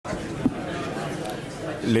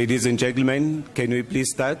Ladies and gentlemen, can we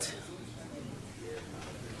please start?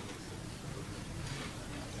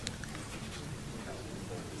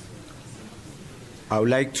 I would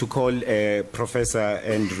like to call Professor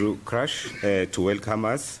Andrew Crush to welcome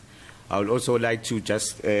us. I would also like to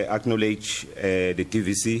just acknowledge the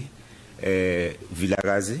DVC,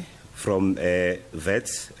 Vilagazi from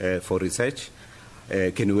VETS for research.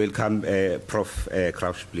 Can you welcome Prof.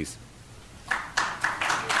 Crush, please?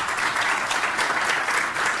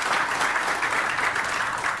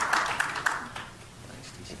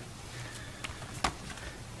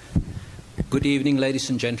 Good evening, ladies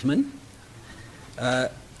and gentlemen.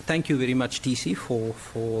 Thank you very much, TC,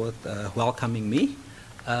 for welcoming me.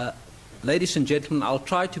 Ladies and gentlemen, I'll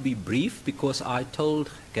try to be brief because I told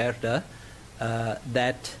Gerda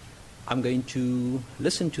that I'm going to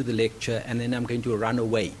listen to the lecture and then I'm going to run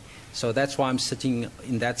away. So that's why I'm sitting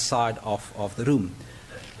in that side of the room.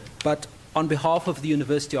 But on behalf of the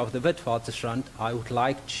University of the Witwatersrand, I would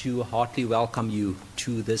like to heartily welcome you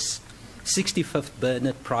to this 65th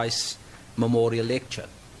Bernard Prize Memorial Lecture.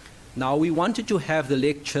 Now, we wanted to have the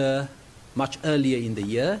lecture much earlier in the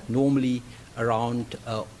year, normally around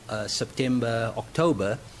September,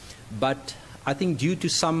 October, but I think due to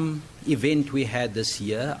some event we had this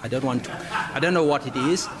year, I don't know what it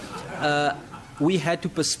is, we had to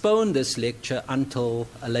postpone this lecture until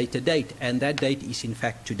a later date, and that date is in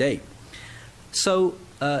fact today. So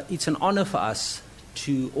it's an honor for us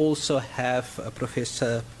to also have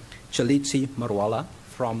Professor Tshilidzi Marwala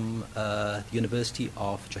from the University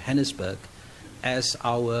of Johannesburg as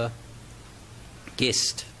our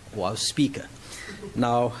guest or our speaker.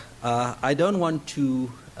 Now, I don't want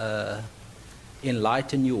to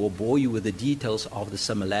enlighten you or bore you with the details of the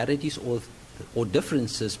similarities or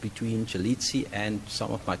differences between Tshilidzi and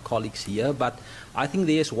some of my colleagues here, but I think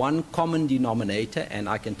there's one common denominator, and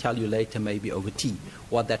I can tell you later, maybe over tea,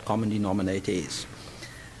 what that common denominator is.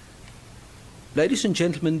 Ladies and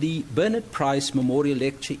gentlemen, the Bernard Prize Memorial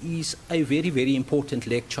Lecture is a very, very important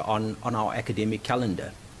lecture on our academic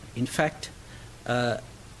calendar. In fact,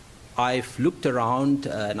 I've looked around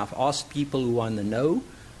and I've asked people who are in the know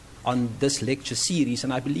on this lecture series,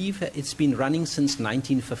 and I believe it's been running since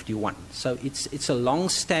 1951. So it's a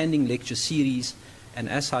long-standing lecture series, and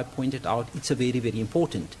as I pointed out, it's a very, very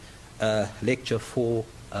important lecture for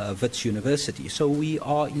Wits University. So we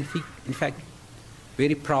are, in fact,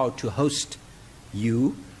 very proud to host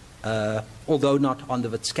you, although not on the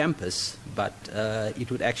Wits campus, but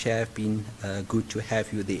it would actually have been good to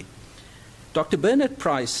have you there. Dr. Bernard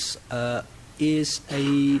Price is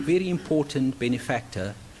a very important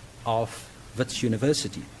benefactor of Wits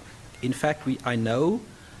University. In fact, I know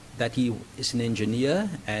that he is an engineer,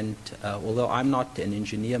 and although I'm not an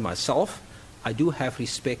engineer myself, I do have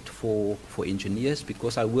respect for engineers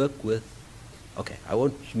because I work with, okay, I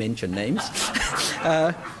won't mention names,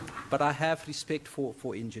 but I have respect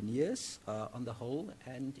for engineers on the whole,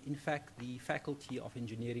 and in fact the Faculty of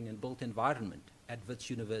Engineering and Built Environment at Wits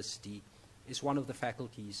University is one of the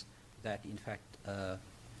faculties that in fact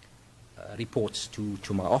reports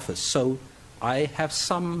to my office. So I have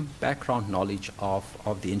some background knowledge of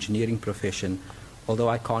the engineering profession, although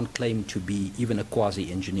I can't claim to be even a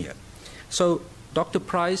quasi-engineer. So Dr.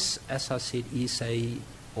 Price, as I said,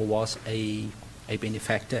 was a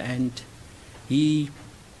benefactor, and he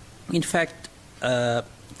in fact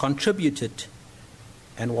contributed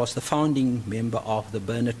and was the founding member of the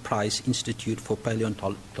Bernard Price Institute for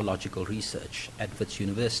Paleontological Research at Wits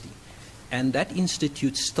University. And that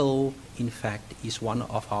institute still, in fact, is one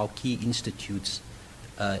of our key institutes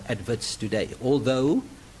at Wits today, although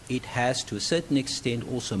it has to a certain extent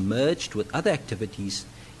also merged with other activities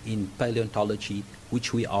in paleontology,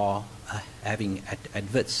 which we are having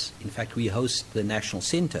at Wits. In fact, we host the National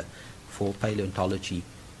Center for Paleontology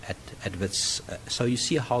at Wits. So you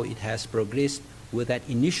see how it has progressed with that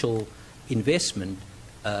initial investment.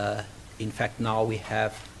 In fact, now we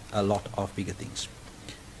have a lot of bigger things.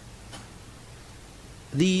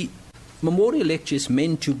 The memorial lecture is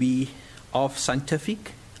meant to be of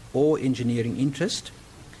scientific or engineering interest,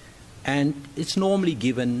 and it's normally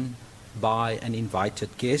given by an invited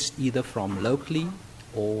guest, either from locally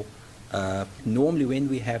or normally when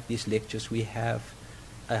we have these lectures, we have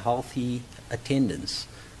a healthy attendance.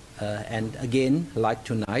 And again, like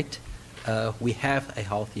tonight, we have a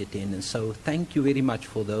healthy attendance. So thank you very much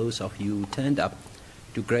for those of you who turned up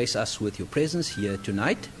to grace us with your presence here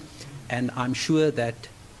tonight. And I'm sure that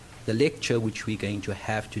the lecture which we're going to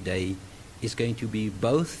have today is going to be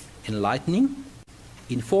both enlightening,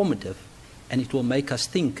 informative, and it will make us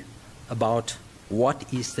think about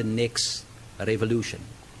what is the next revolution,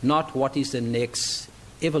 not what is the next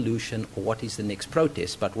evolution or what is the next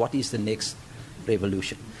protest, but what is the next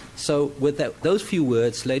revolution. So with those few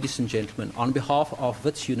words, ladies and gentlemen, on behalf of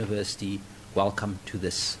Wits University, welcome to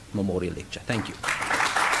this memorial lecture. Thank you.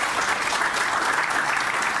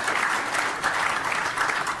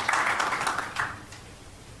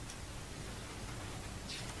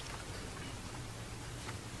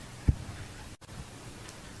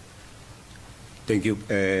 Thank you,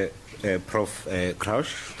 Prof.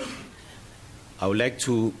 Krausch. I would like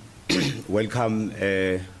to welcome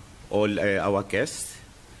all our guests,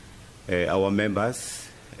 our members,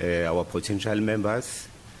 our potential members.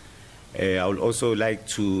 I would also like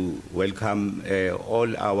to welcome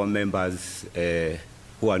all our members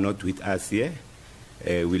who are not with us here.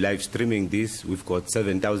 We're live streaming this. We've got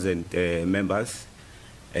 7,000 members,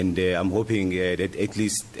 and I'm hoping that at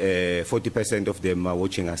least 40% of them are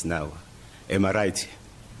watching us now. Am I right?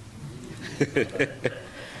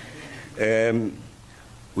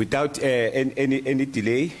 Without any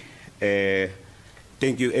delay,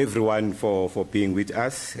 thank you everyone for being with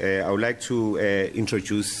us. I would like to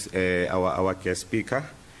introduce our guest speaker.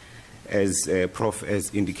 As Prof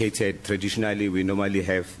has indicated, traditionally we normally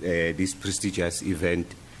have this prestigious event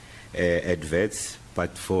at Wits,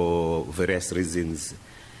 but for various reasons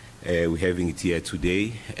we're having it here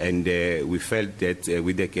today, and we felt that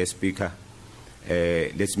with the guest speaker,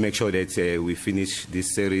 let's make sure that we finish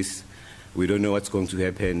this series. We don't know what's going to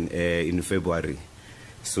happen in February.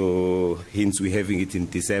 So hence we're having it in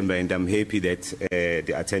December, and I'm happy that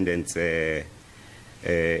the attendance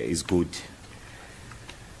is good.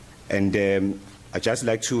 And I'd just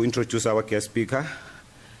like to introduce our guest speaker.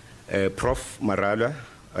 Prof. Marwala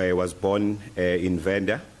was born in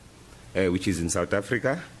Venda, which is in South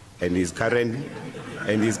Africa, and is currently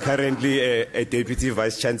a Deputy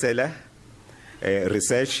Vice Chancellor,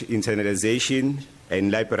 Research, Internalization, and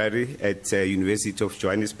Library at University of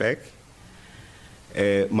Johannesburg.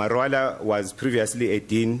 Marwala was previously a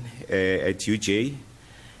Dean at UJ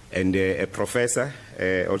and a Professor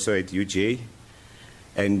also at UJ.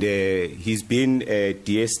 And he's been a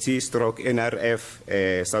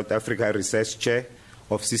DST/NRF South Africa Research Chair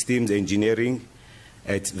of Systems Engineering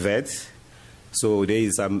at Wits. So there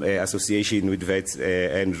is some association with Wits,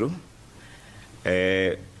 Andrew.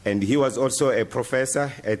 And he was also a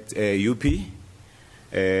professor at UP.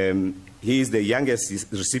 He is the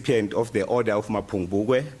youngest recipient of the Order of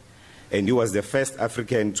Mapungubwe, and he was the first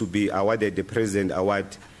African to be awarded the President Award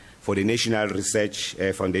for the National Research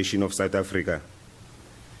Foundation of South Africa.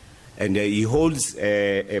 And he holds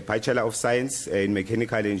a Bachelor of Science in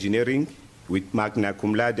Mechanical Engineering with magna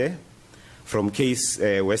cum laude from Case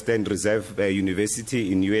Western Reserve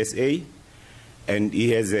University in USA. And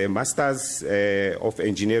he has a Master's of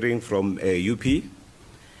Engineering from UP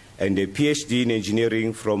and a PhD in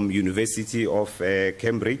Engineering from University of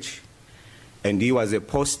Cambridge. And he was a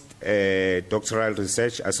post-doctoral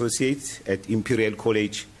research associate at Imperial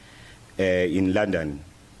College in London.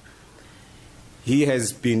 He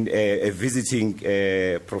has been a visiting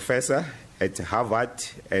professor at Harvard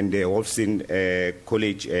and Wolfson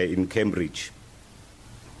College in Cambridge.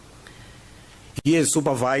 He has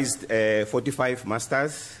supervised 45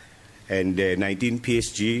 masters and 19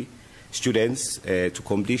 PhD students to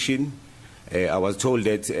completion. I was told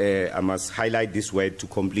that I must highlight this word, to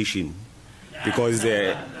completion, because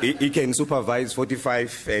he can supervise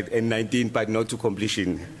 45 and 19, but not to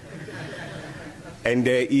completion. And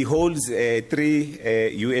he holds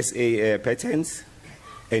 3 USA patents,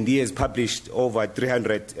 and he has published over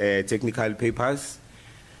 300 technical papers,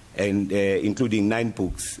 and including 9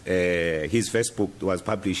 books. His first book was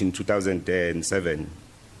published in 2007.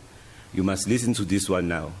 You must listen to this one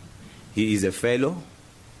now. He is a fellow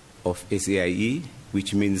of SAIEE,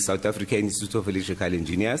 which means South African Institute of Electrical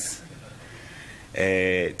Engineers,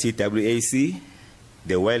 TWAC,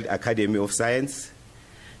 the World Academy of Science,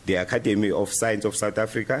 the Academy of Science of South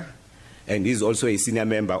Africa, and he's also a senior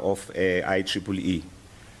member of IEEE.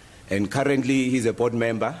 And currently he's a board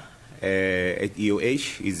member at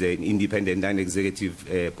EOH. He's an independent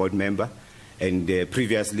non-executive board member, and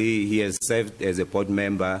previously he has served as a board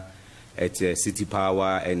member at City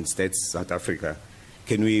Power and States South Africa.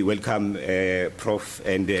 Can we welcome Prof,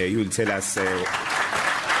 and he will tell us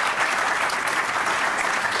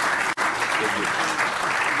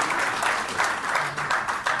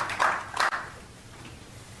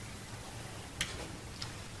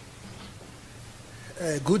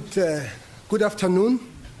Good afternoon.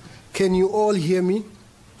 Can you all hear me?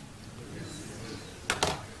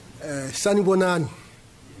 Sanibonani.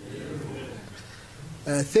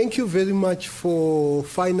 Thank you very much for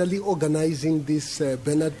finally organizing this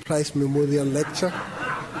Bernard Price Memorial Lecture.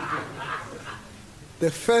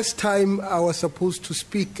 the first time I was supposed to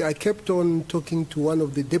speak, I kept on talking to one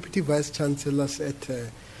of the deputy vice chancellors at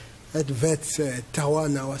VETS,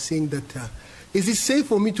 Tawan. I was saying that, is it safe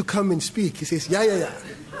for me to come and speak? He says, yeah.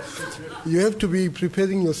 You have to be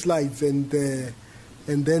preparing your slides. And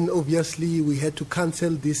then obviously we had to cancel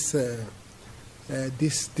this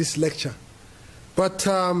lecture. But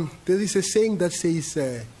there is a saying that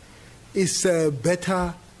says, it's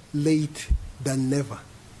better late than never.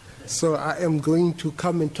 So I am going to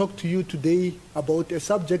come and talk to you today about a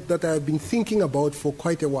subject that I have been thinking about for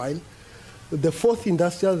quite a while, the fourth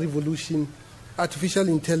industrial revolution, artificial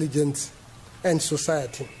intelligence and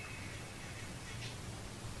society.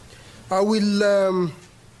 I will,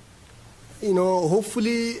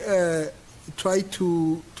 hopefully try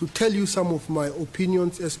to tell you some of my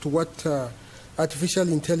opinions as to what artificial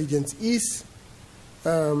intelligence is.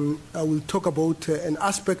 I will talk about an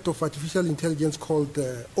aspect of artificial intelligence called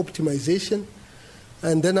optimization,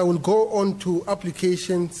 and then I will go on to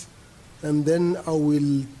applications, and then I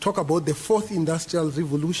will talk about the fourth industrial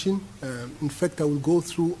revolution. In fact, I will go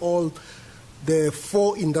through all the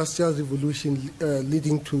four industrial revolutions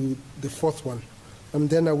leading to the fourth one, and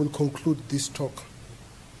then I will conclude this talk.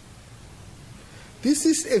 This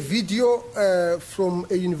is a video from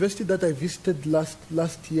a university that I visited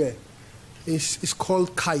last year. It's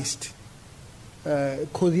called KAIST,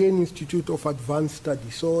 Korean Institute of Advanced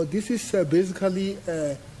Studies. So this is basically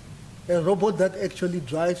a robot that actually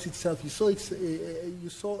drives itself. You saw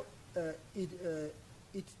it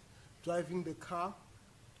driving the car.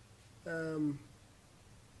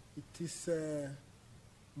 It is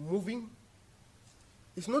moving.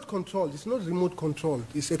 It's not controlled. It's not remote controlled.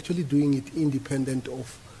 It's actually doing it independent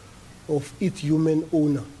of its human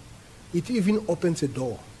owner. It even opens a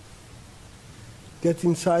door. Gets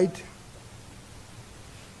inside,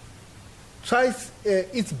 tries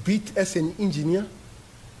its bit as an engineer,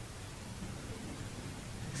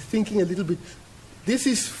 thinking a little bit. This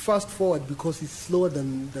is fast forward because it's slower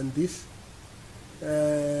than this.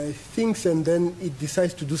 Thinks and then it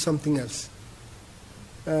decides to do something else.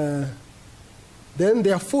 Then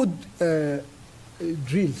there are four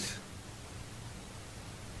drills.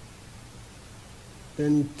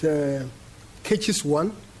 Then it catches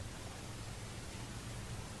one.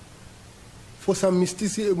 For some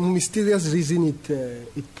mysterious reason,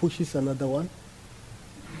 it pushes another one.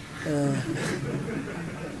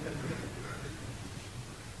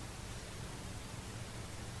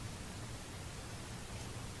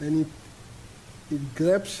 Then it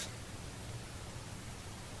grabs.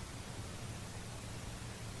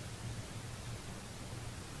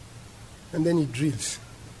 And then it drills.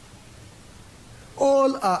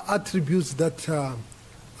 All are attributes that are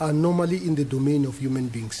normally in the domain of human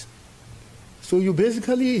beings. So you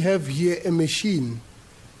basically have here a machine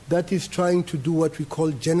that is trying to do what we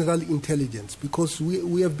call general intelligence, because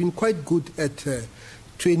we have been quite good at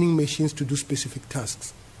training machines to do specific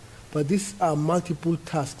tasks. But these are multiple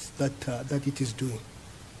tasks that it is doing.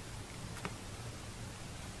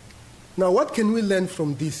 Now, what can we learn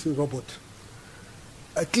from this robot?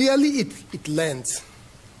 Clearly, it learns.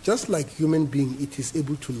 Just like human being, it is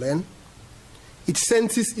able to learn. It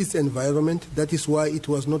senses its environment. That is why it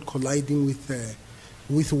was not colliding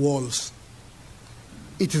with walls.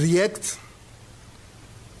 It reacts.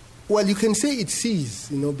 Well, you can say it sees,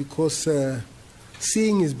 because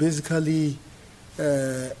seeing is basically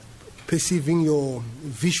visually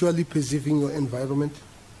perceiving your environment.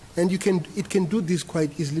 And it can do this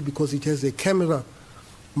quite easily because it has a camera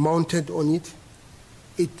mounted on it.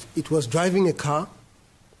 It was driving a car.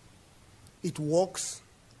 It walks.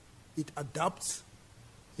 It adapts.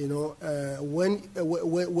 When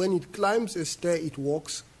it climbs a stair, it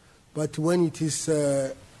walks. But when it is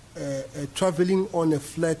traveling on a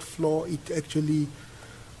flat floor, it actually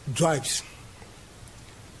drives.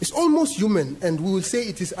 It's almost human, and we will say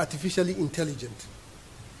it is artificially intelligent.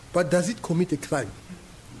 But does it commit a crime?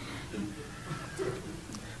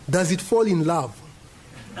 Does it fall in love?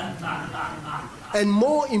 And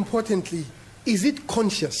more importantly, is it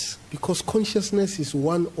conscious? Because consciousness is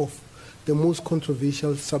one of the most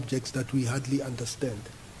controversial subjects that we hardly understand.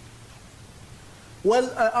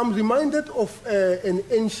 Well, I'm reminded of an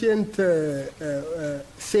ancient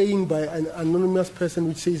saying by an anonymous person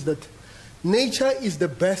which says that nature is the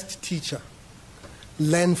best teacher.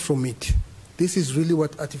 Learn from it. This is really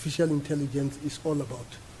what artificial intelligence is all about.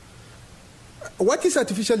 What is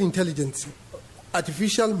artificial intelligence?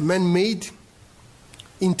 Artificial, man-made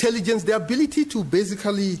intelligence, the ability to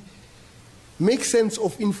basically make sense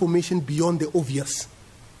of information beyond the obvious.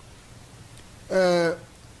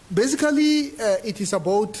 Basically, it is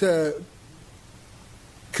about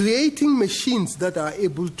creating machines that are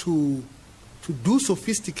able to do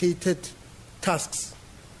sophisticated tasks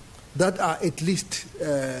that are at least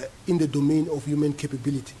in the domain of human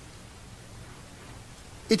capability.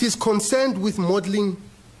 It is concerned with modeling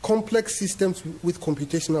complex systems with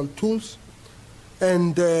computational tools,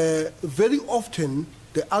 and very often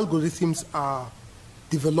the algorithms are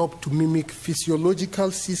developed to mimic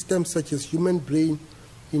physiological systems such as human brain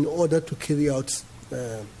in order to carry out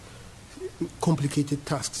complicated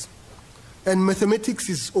tasks. And mathematics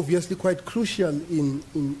is obviously quite crucial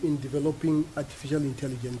in developing artificial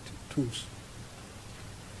intelligence tools.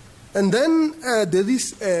 And then there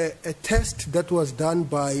is a test that was done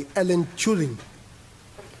by Alan Turing.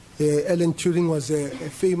 Alan Turing was a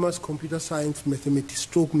famous computer science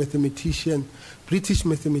mathematician, British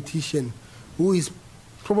mathematician, who is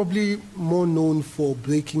probably more known for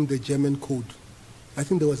breaking the German code. I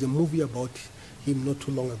think there was a movie about him not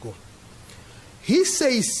too long ago. He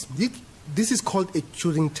says, this is called a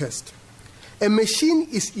Turing test. A machine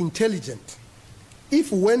is intelligent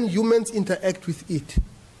if when humans interact with it,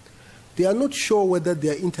 they are not sure whether they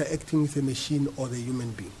are interacting with a machine or a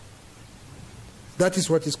human being. That is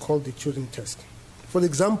what is called the Turing test. For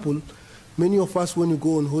example, many of us, when we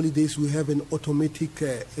go on holidays, we have an automatic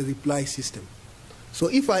reply system. So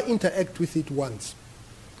if I interact with it once,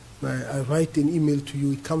 I write an email to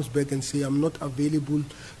you, it comes back and says, I'm not available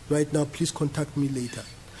right now, please contact me later.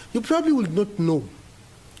 You probably will not know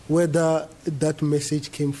whether that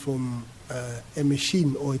message came from a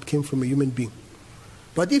machine or it came from a human being.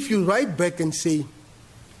 But if you write back and say,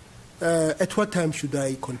 at what time should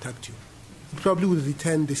I contact you? It probably will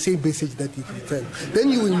return the same message that it returned. Then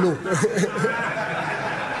you will know.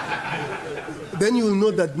 Then you will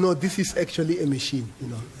know that, no, this is actually a machine. You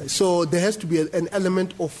know. So there has to be an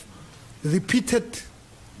element of repeated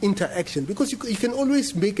interaction, because you can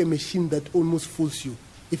always make a machine that almost fools you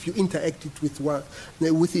if you interact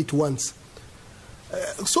with it once.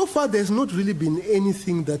 So far, there's not really been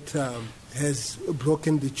anything that has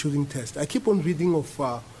broken the Turing test. I keep on reading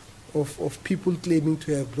of people claiming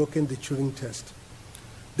to have broken the Turing test.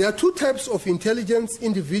 There are two types of intelligence,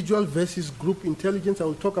 individual versus group intelligence. I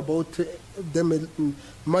will talk about them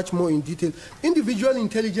much more in detail. Individual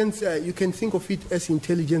intelligence, you can think of it as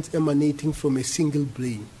intelligence emanating from a single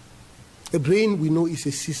brain. A brain, we know, is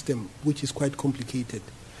a system which is quite complicated.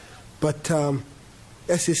 But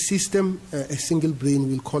as a system, a single brain,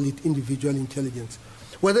 we'll call it individual intelligence.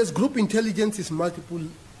 Whereas group intelligence is multiple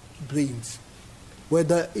brains,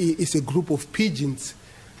 whether it's a group of pigeons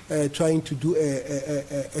trying to do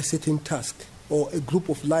a certain task, or a group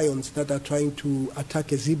of lions that are trying to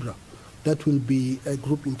attack a zebra. That will be a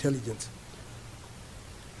group intelligence.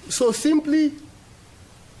 So simply,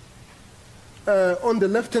 on the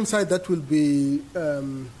left-hand side, that will be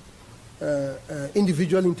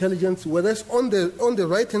individual intelligence, whereas on the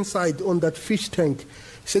right-hand side, on that fish tank,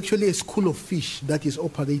 it's actually a school of fish that is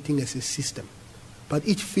operating as a system. But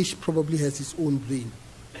each fish probably has its own brain.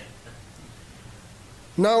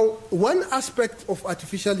 Now, one aspect of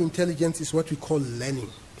artificial intelligence is what we call learning.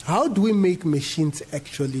 How do we make machines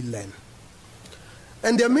actually learn?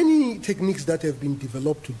 And there are many techniques that have been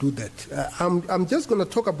developed to do that. I'm just going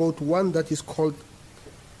to talk about one that is called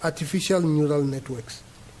artificial neural networks.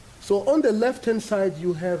 So on the left-hand side,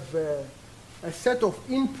 you have a set of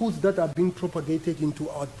inputs that are being propagated into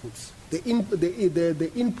outputs. The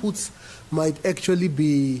inputs might actually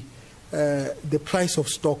be the price of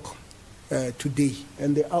stock today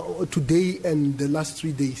and the last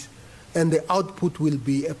 3 days, and the output will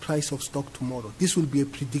be a price of stock tomorrow. This will be a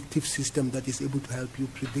predictive system that is able to help you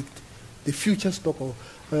predict the future stock or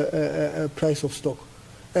price of stock.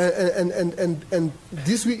 And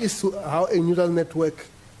this is how a neural network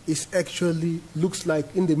is actually looks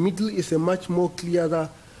like. In the middle is a much more clearer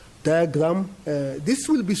diagram. This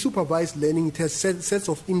will be supervised learning. It has sets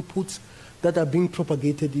of inputs that are being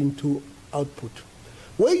propagated into output.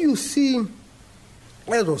 Where you see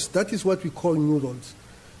errors, that is what we call neurons.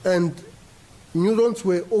 And neurons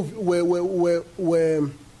were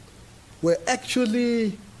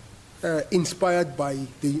actually inspired by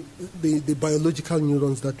the biological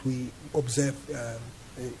neurons that we observe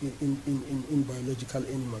in biological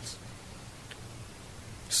animals.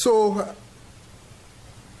 So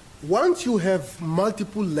once you have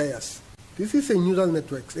multiple layers, this is a neural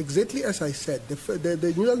network, exactly as I said.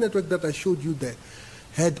 The neural network that I showed you there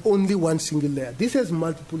had only one single layer. This has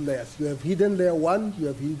multiple layers. You have hidden layer 1, you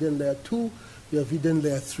have hidden layer 2, you have hidden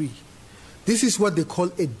layer 3. This is what they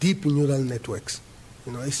call a deep neural networks.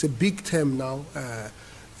 You know, it's a big term now.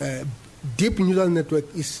 Deep neural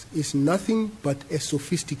network is nothing but a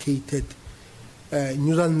sophisticated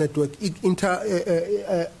neural network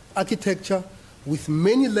architecture with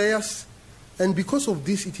many layers, and because of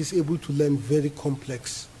this, it is able to learn very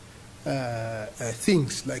complex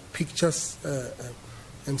things like pictures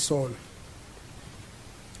and so on.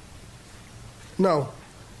 Now,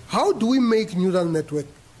 how do we make neural network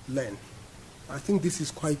learn? I think this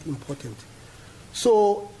is quite important.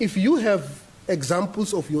 So if you have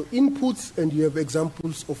examples of your inputs and you have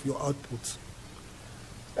examples of your outputs,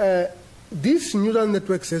 this neural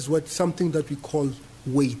network says something that we call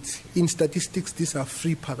weight. In statistics, these are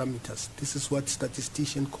free parameters. This is what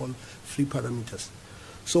statisticians call free parameters.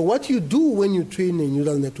 So what you do when you train a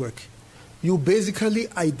neural network, you basically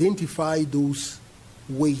identify those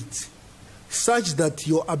weights such that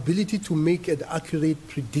your ability to make an accurate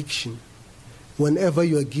prediction whenever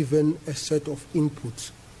you are given a set of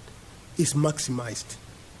inputs is maximized.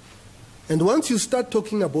 And once you start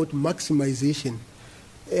talking about maximization,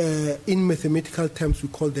 in mathematical terms, we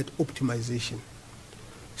call that optimization.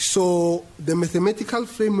 So the mathematical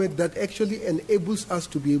framework that actually enables us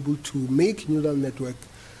to be able to make neural network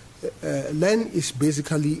learn is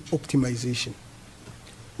basically optimization.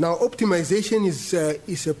 Now, optimization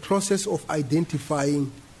is a process of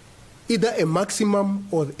identifying either a maximum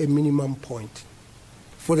or a minimum point.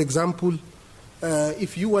 For example,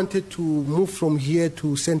 if you wanted to move from here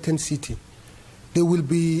to Sentence City, there will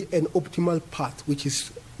be an optimal path, which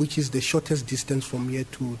is the shortest distance from here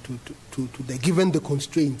to there, given the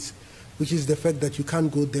constraints, which is the fact that you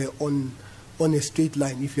can't go there on a straight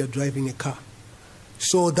line if you are driving a car.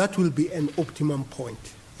 So that will be an optimum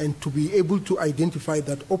point. And to be able to identify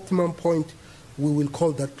that optimum point, we will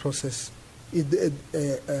call that process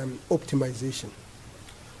optimization.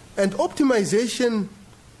 And optimization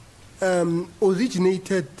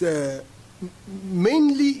originated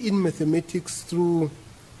mainly in mathematics through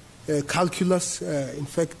calculus. In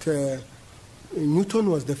fact, Newton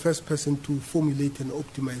was the first person to formulate an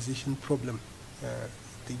optimization problem,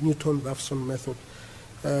 the Newton-Raphson method.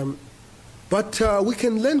 But we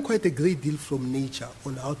can learn quite a great deal from nature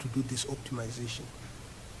on how to do this optimization,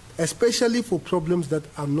 especially for problems that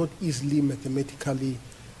are not easily mathematically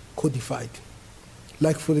codified.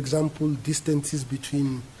 Like, for example, distances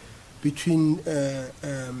between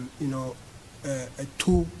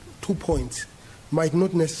two points might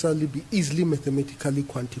not necessarily be easily mathematically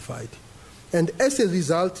quantified. And as a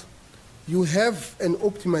result, you have an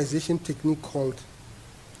optimization technique called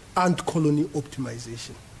ant colony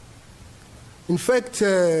optimization. In fact,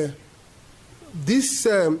 this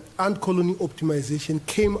ant colony optimization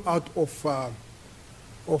came out of a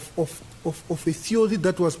theory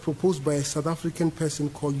that was proposed by a South African person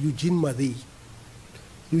called Eugene Marwala.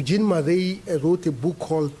 Eugene Marwala wrote a book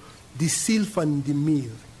called Die Ziel van die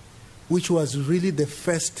Mier, which was really the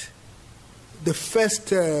first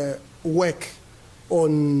work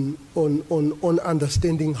on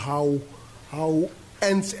understanding how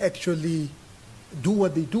ants actually do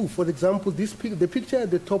what they do. For example, the picture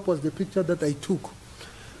at the top was the picture that I took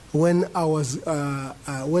when I was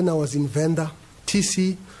in Venda,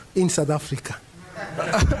 TC, in South Africa.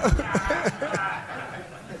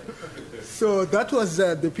 So that was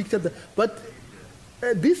the picture. But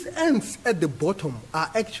these ants at the bottom are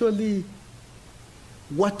actually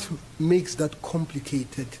what makes that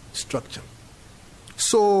complicated structure.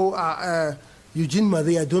 So Eugene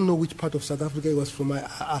Marwala, I don't know which part of South Africa he was from,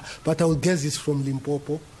 but I would guess he's from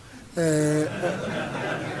Limpopo,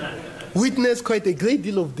 witnessed quite a great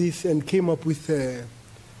deal of this and came up with the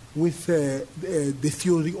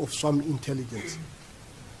theory of swarm intelligence.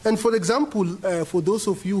 And for example, for those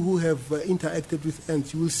of you who have interacted with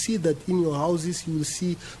ants, you will see that in your houses you will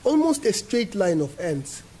see almost a straight line of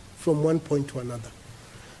ants from one point to another.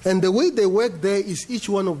 And the way they work there is each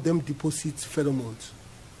one of them deposits pheromones.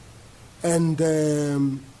 And,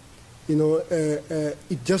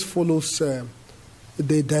 it just follows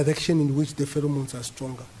the direction in which the pheromones are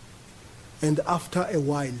stronger. And after a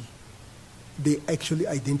while, they actually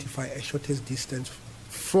identify a shortest distance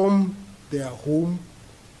from their home,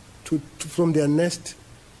 from their nest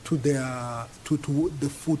to the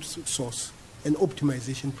food source, an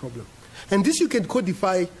optimization problem. And this you can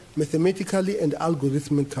codify mathematically and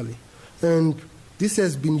algorithmically. And this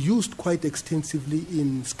has been used quite extensively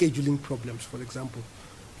in scheduling problems, for example.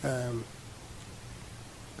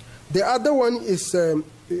 The other one is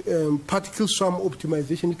particle swarm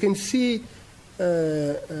optimization. You can see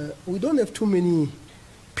we don't have too many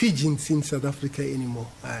pigeons in South Africa anymore.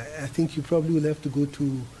 I think you probably will have to go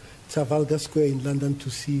to Trafalgar Square in London to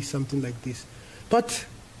see something like this. But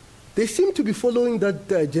they seem to be following that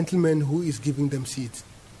gentleman who is giving them seeds.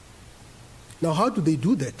 Now, how do they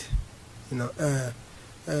do that?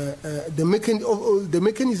 The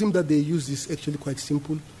mechanism that they use is actually quite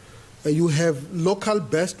simple. You have local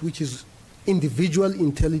best, which is individual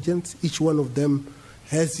intelligence. Each one of them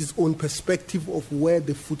has its own perspective of where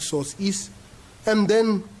the food source is. And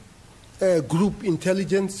then group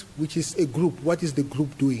intelligence, which is a group. What is the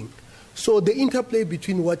group doing? So the interplay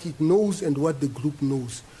between what it knows and what the group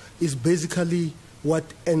knows is basically what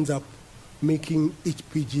ends up making each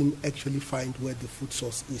pigeon actually find where the food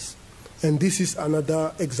source is. And this is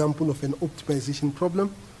another example of an optimization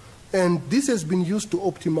problem. And this has been used to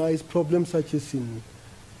optimize problems such as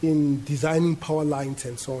in designing power lines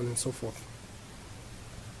and so on and so forth.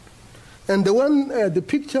 And the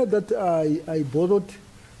picture that I borrowed,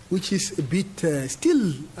 which is a bit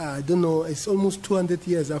still, I don't know, it's almost 200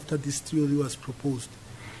 years after this theory was proposed.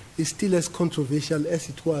 It's still as controversial as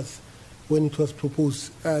it was when it was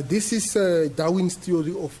proposed. This is Darwin's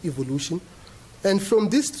theory of evolution. And from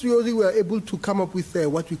this theory, we are able to come up with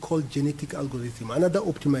what we call genetic algorithm, another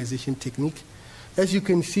optimization technique. As you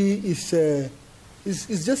can see, it's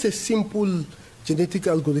just a simple genetic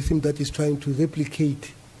algorithm that is trying to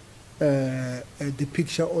replicate the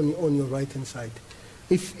picture on your right-hand side.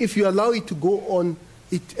 If you allow it to go on,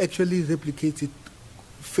 it actually replicates it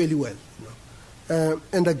fairly well.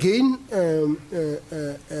 And again,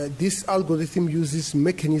 this algorithm uses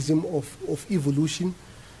mechanism of evolution,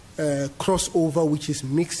 crossover, which is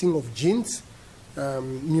mixing of genes,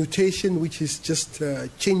 mutation, which is just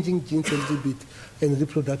changing genes a little bit, and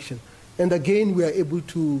reproduction. And again, we are able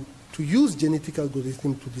to use genetic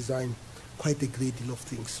algorithm to design quite a great deal of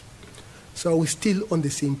things. So we're still on the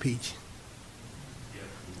same page.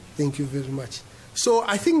 Thank you very much. So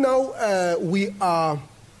I think now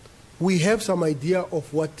we have some idea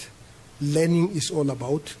of what learning is all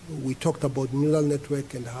about. We talked about neural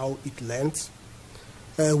network and how it learns.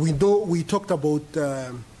 We talked about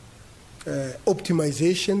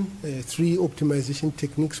optimization, 3 optimization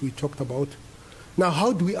techniques we talked about. Now,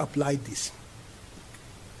 how do we apply this?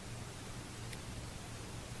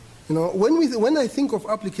 You know, when I think of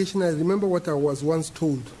application, I remember what I was once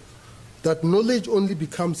told, that knowledge only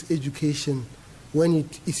becomes education when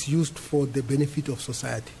it is used for the benefit of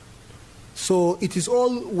society. So it is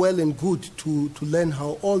all well and good to learn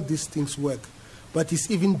how all these things work, but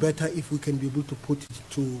it's even better if we can be able to put it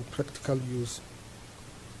to practical use.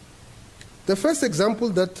 The first example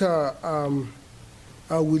that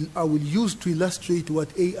I will use to illustrate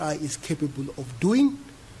what AI is capable of doing,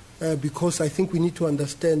 because I think we need to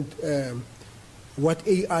understand what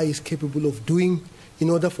AI is capable of doing in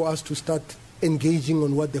order for us to start engaging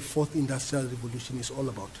on what the 4th Industrial Revolution is all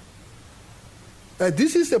about.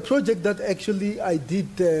 This is a project that actually I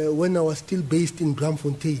did when I was still based in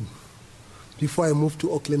Braamfontein, before I moved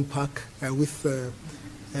to Auckland Park with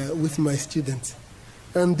my students.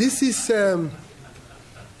 And this is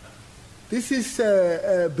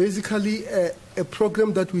basically a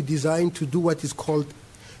program that we designed to do what is called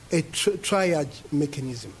a triage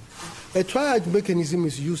mechanism. A triage mechanism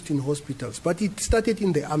is used in hospitals, but it started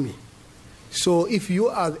in the army. So if you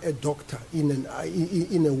are a doctor in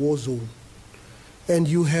a war zone and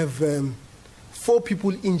you have 4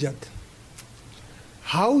 people injured,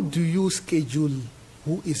 how do you schedule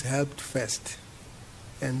who is helped first,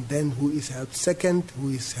 and then who is helped second, who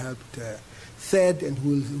is helped third, and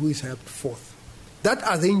who is helped fourth? That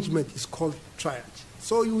arrangement is called triage.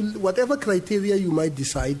 So whatever criteria you might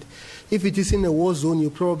decide, if it is in a war zone, you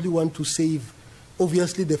probably want to save.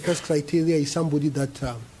 Obviously, the first criteria is somebody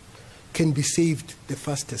that can be saved the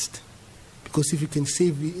fastest. Because if you can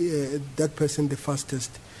save that person the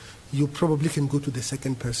fastest, you probably can go to the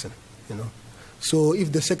second person, you know. So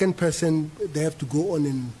if the second person, they have to go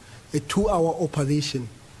on a 2-hour operation,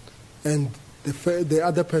 and the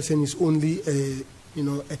other person is only a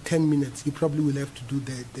 10 minutes, you probably will have to do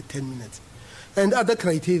the 10 minutes. And other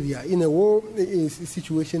criteria. In a war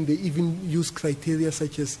situation, they even use criteria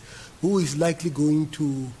such as who is likely going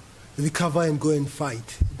to recover and go and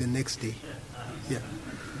fight the next day. Yeah.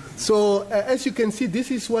 So as you can see,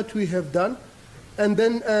 this is what we have done. And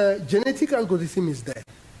then genetic algorithm is there,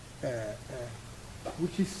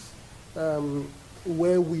 which is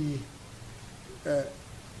where we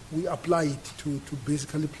apply it to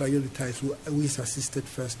basically prioritize who is assisted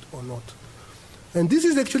first or not. And this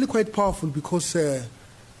is actually quite powerful because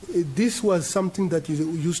this was something that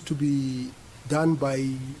used to be done by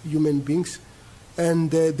human beings,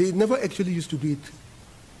 and they never actually used to do it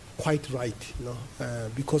quite right, you know,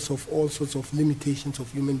 because of all sorts of limitations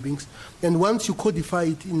of human beings. And once you codify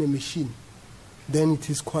it in a machine, then it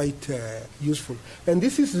is quite useful. And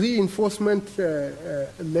this is reinforcement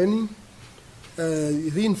learning.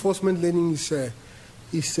 Reinforcement learning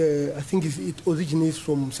I think it originates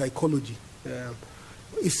from psychology.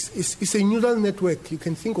 It's a neural network. You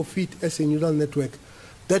can think of it as a neural network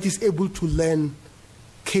that is able to learn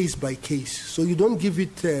case by case. So you don't give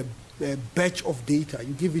it a batch of data.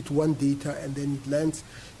 You give it one data and then it learns.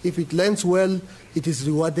 If it learns well, it is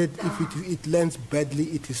rewarded. If it learns badly,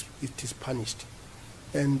 it is punished.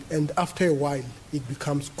 And after a while, it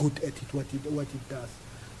becomes good at it, what it does.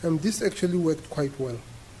 And this actually worked quite well.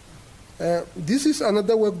 This is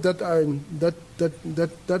another work that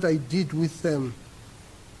I did with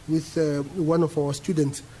one of our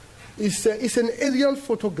students. It's an aerial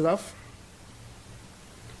photograph,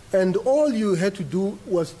 and all you had to do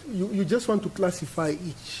was you just want to classify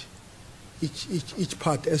each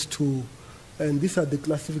part as to, and these are the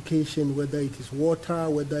classification, whether it is water,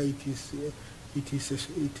 whether it is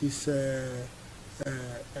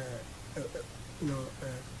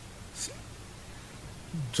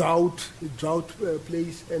drought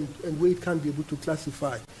place, and where it can't be able to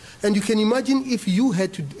classify. And you can imagine if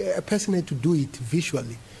a person had to do it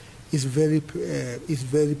visually, it's very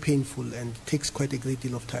painful and takes quite a great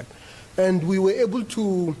deal of time. And we were able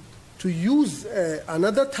to use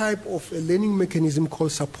another type of a learning mechanism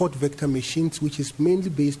called support vector machines, which is mainly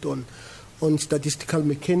based on statistical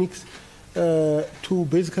mechanics, to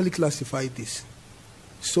basically classify this.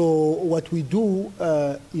 So what we do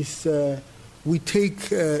is we take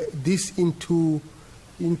this into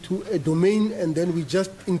a domain, and then we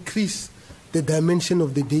just increase the dimension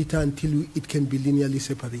of the data until it can be linearly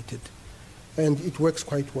separated. And it works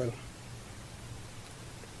quite well.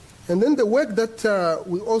 And then the work that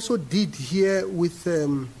we also did here with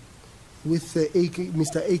Mr.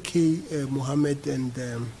 A.K. Mohammed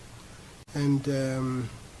and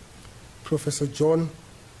Professor John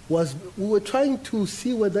was we were trying to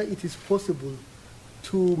see whether it is possible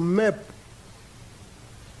to map.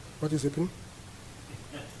 What is happening?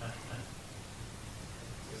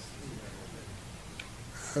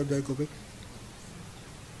 How do I go back?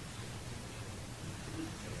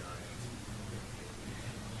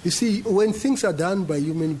 You see, when things are done by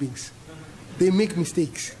human beings, they make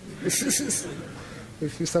mistakes.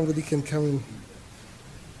 If somebody can come in.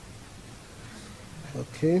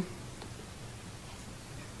 Okay.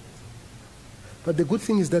 But the good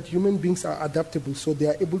thing is that human beings are adaptable, so they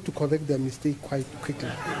are able to correct their mistake quite quickly.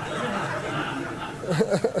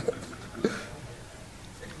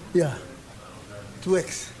 Yeah, it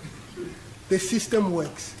works. The system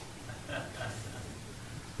works.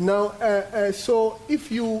 Now, so if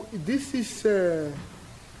this is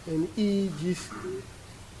an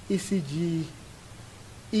ECG,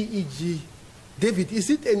 EEG. David, is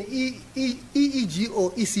it an EEG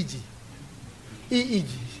or ECG? EEG,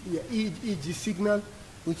 yeah, EEG signal,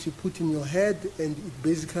 which you put in your head, and it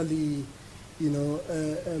basically,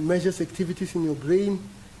 measures activities in your brain,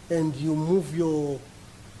 and you move your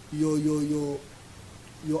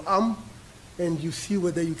arm, and you see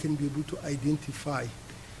whether you can be able to identify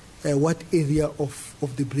what area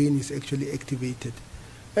of the brain is actually activated.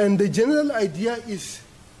 And the general idea is,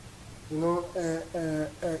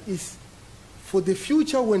 is for the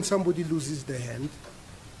future when somebody loses the hand,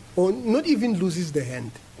 or not even loses the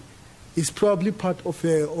hand, is probably part of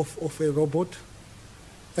a robot,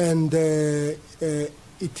 and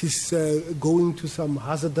it is going to some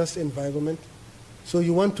hazardous environment. So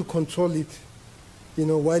you want to control it,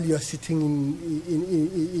 while you are sitting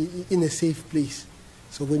in a safe place.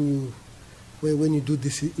 So when you do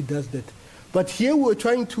this, it does that. But here we're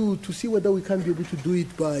trying to see whether we can be able to do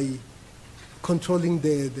it by controlling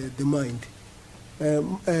the mind.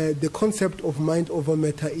 The concept of mind over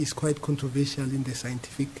matter is quite controversial in the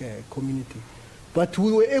scientific community. But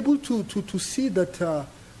we were able to see that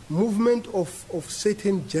movement of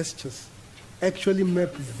certain gestures actually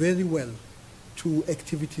map very well to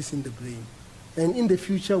activities in the brain. And in the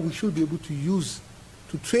future, we should be able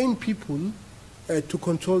to train people to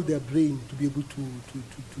control their brain, to be able to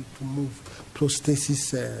move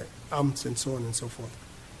prosthesis, arms, and so on and so forth.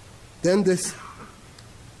 Then this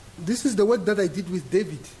is the work that I did with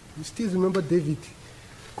David. You still remember David,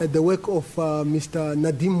 the work of Mr.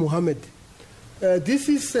 Nadim Mohammed. This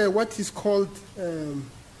is what is called,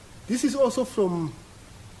 this is also from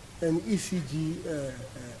an ECG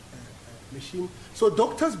machine. So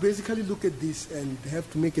doctors basically look at this and they have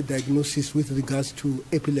to make a diagnosis with regards to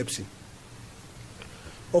epilepsy.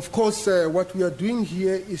 Of course, what we are doing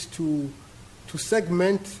here is to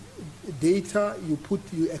segment data. You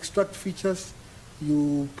extract features,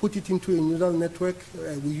 you put it into a neural network.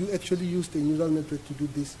 We actually used a neural network to do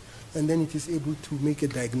this, and then it is able to make a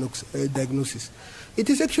diagnosis. It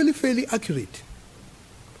is actually fairly accurate.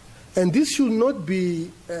 And this should not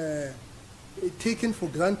be taken for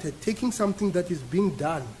granted, taking something that is being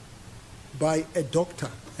done by a doctor,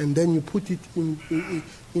 and then you put it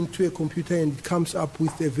into a computer and it comes up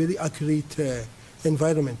with a very accurate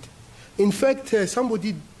environment. In fact,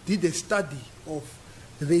 somebody did a study of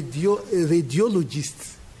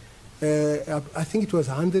radiologists. I think it was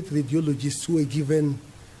 100 radiologists who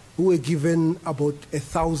were given about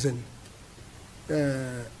 1,000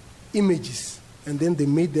 images, and then they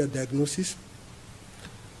made their diagnosis,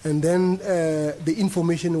 and then the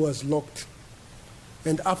information was locked.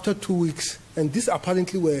 And after 2 weeks, and these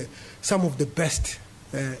apparently were some of the best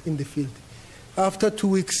in the field, after 2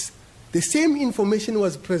 weeks, the same information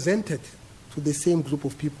was presented to the same group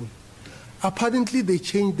of people. Apparently, they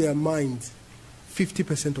changed their minds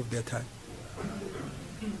 50% of their time.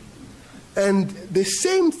 And the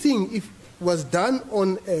same thing was done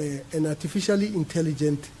on an artificially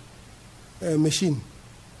intelligent machine,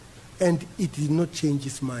 and it did not change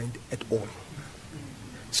its mind at all.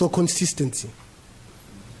 So consistency.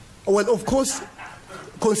 Well, of course,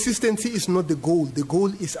 consistency is not the goal. The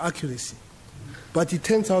goal is accuracy. But it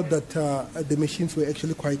turns out that the machines were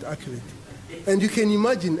actually quite accurate. And you can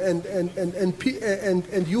imagine,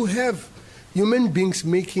 and you have human beings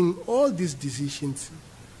making all these decisions,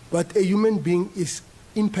 but a human being is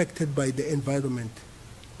impacted by the environment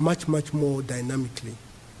much, much more dynamically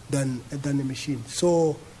than a machine.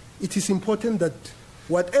 So it is important that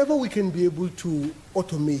whatever we can be able to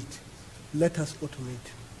automate, let us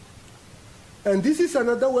automate. And this is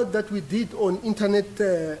another work that we did on internet,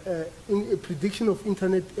 in prediction of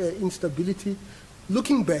internet instability.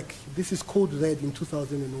 Looking back, this is Code Red in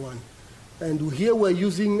 2001. And here we're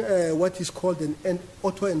using what is called an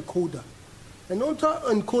autoencoder. An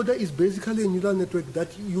autoencoder is basically a neural network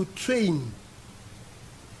that you train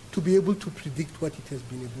to be able to predict what it has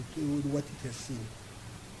been able to, what it has seen.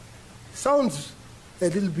 Sounds a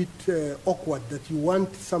little bit awkward that you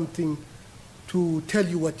want something to tell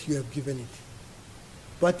you what you have given it.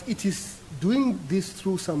 But it is doing this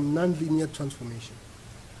through some nonlinear transformation.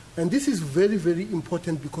 And this is very, very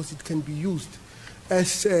important because it can be used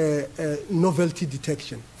as novelty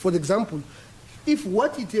detection. For example, if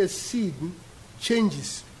what it has seen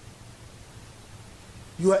changes,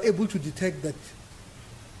 you are able to detect that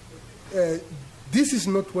this is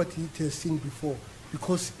not what it has seen before,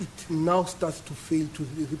 because it now starts to fail to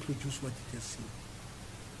reproduce what it has seen.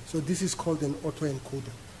 So this is called an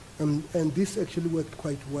autoencoder. And this actually worked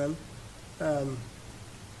quite well.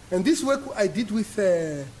 And this work I did with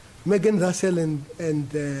Megan Russell and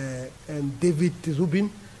David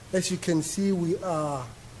Rubin. As you can see, we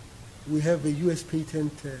have a US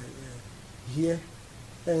patent here.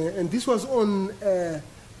 And this was on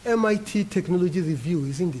MIT Technology Review,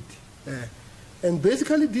 isn't it? And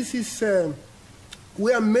basically this is,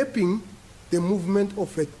 we are mapping the movement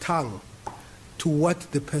of a tongue to what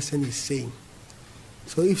the person is saying.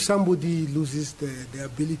 So if somebody loses the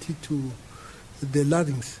ability to the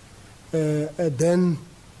larynx, then,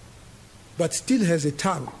 but still has a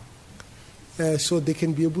tongue, so they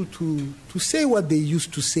can be able to say what they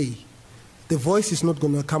used to say. The voice is not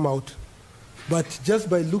going to come out, but just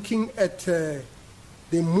by looking at the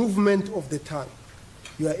movement of the tongue,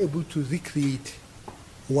 you are able to recreate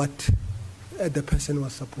what the person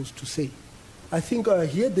was supposed to say. I think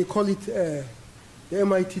here they call it, the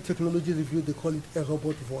MIT Technology Review, they call it a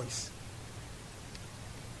robot voice.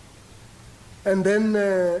 And then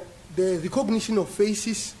the recognition of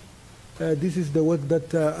faces. This is the work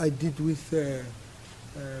that I did with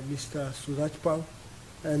Mr. Surajpal.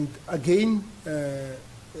 And again,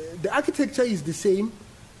 the architecture is the same.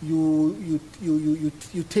 You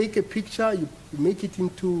take a picture, you make it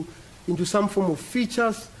into some form of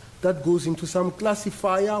features that goes into some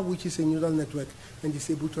classifier, which is a neural network, and is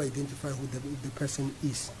able to identify who the person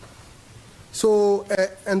is. So,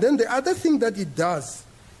 and then the other thing that it does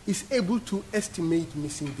is able to estimate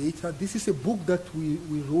missing data. This is a book that we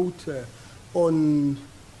wrote on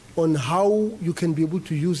how you can be able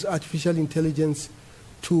to use artificial intelligence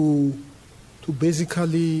to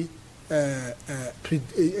basically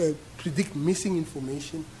predict missing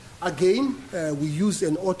information. Again, we use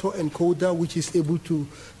an autoencoder which is able to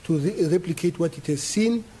replicate what it has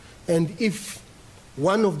seen. And if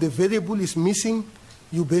one of the variables is missing,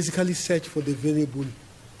 you basically search for the variable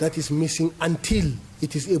that is missing until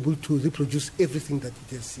it is able to reproduce everything that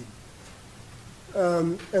it has seen.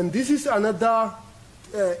 And this is another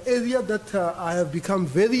area that I have become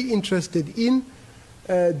very interested in,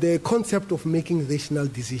 the concept of making rational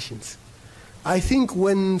decisions. I think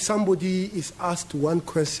when somebody is asked one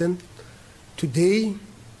question today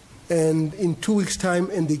and in 2 weeks'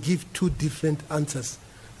 time and they give two different answers,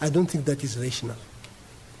 I don't think that is rational.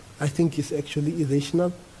 I think is actually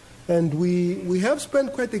irrational. And we have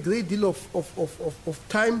spent quite a great deal of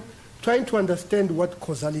time trying to understand what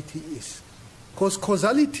causality is. Because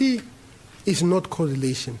causality is not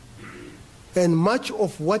correlation. And much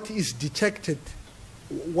of what is detected,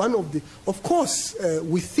 of course,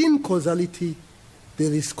 within causality,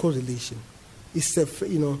 there is correlation. It's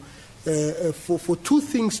for two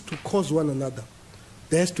things to cause one another,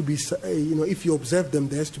 there has to be, if you observe them,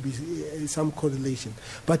 there has to be some correlation.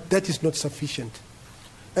 But that is not sufficient.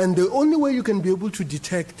 And the only way you can be able to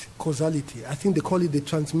detect causality, I think they call it the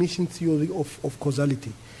transmission theory of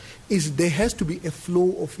causality, is there has to be a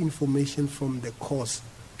flow of information from the cause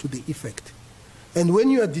to the effect. And when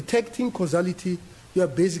you are detecting causality, you are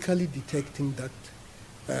basically detecting that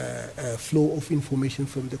flow of information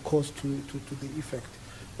from the cause to the effect.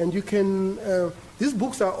 And you can, these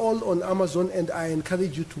books are all on Amazon, and I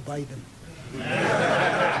encourage you to buy them.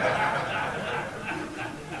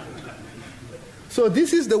 So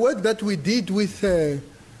this is the work that we did with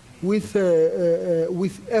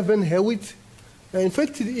Evan Hewitt. In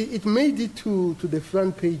fact, it made it to the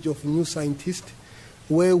front page of New Scientist,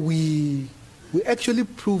 where we actually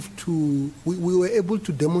proved we were able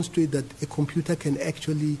to demonstrate that a computer can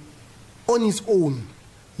actually, on its own,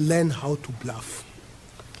 learn how to bluff.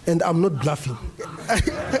 And I'm not bluffing.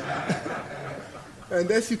 And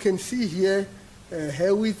as you can see here,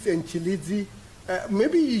 Hewitt and Tshilidzi,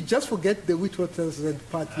 maybe you just forget the Witwatersrand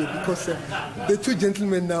part here, because the two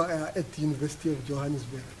gentlemen now are at the University of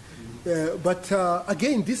Johannesburg. But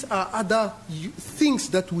again, these are other things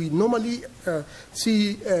that we normally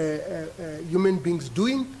see human beings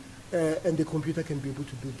doing, and the computer can be able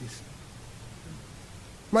to do this.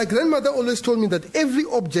 My grandmother always told me that every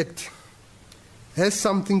object has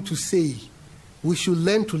something to say. We should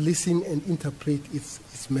learn to listen and interpret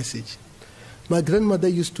its message. My grandmother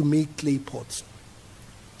used to make clay pots.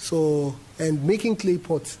 And making clay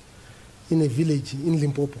pots in a village in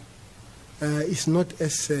Limpopo is not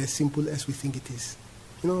as simple as we think it is.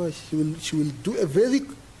 She will do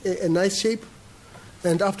a nice shape,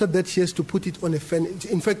 and after that she has to put it on a fan.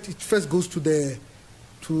 In fact, it first goes to the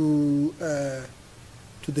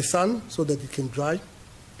sun so that it can dry,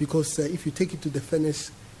 because if you take it to the furnace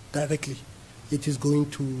directly, it is going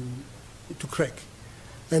to crack.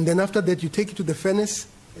 And then after that, you take it to the furnace.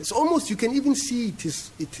 It's almost, you can even see it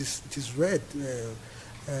is red.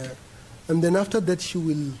 And then after that, she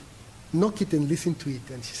will knock it and listen to it,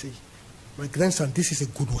 and she say, "My grandson, this is a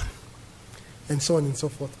good one," and so on and so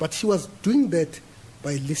forth. But she was doing that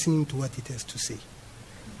by listening to what it has to say.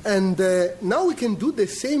 And now we can do the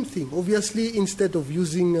same thing. Obviously, instead of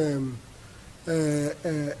using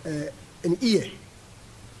an ear,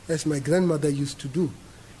 as my grandmother used to do,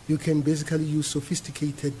 you can basically use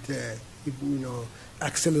sophisticated,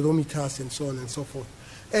 accelerometers and so on and so forth.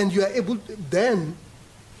 And you are able then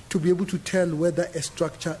to be able to tell whether a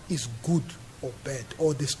structure is good or bad,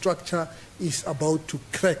 or the structure is about to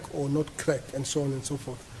crack or not crack, and so on and so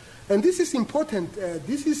forth. And this is important.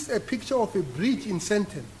 This is a picture of a bridge in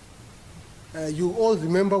Sandton. You all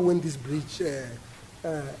remember when this bridge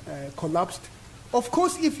collapsed. Of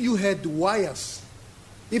course, if you had wires,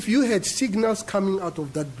 if you had signals coming out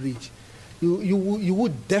of that bridge, you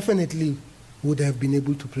would definitely would have been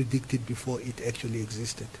able to predict it before it actually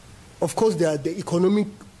existed. Of course, there are the economic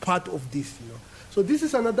part of this. So this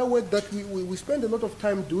is another work that we spend a lot of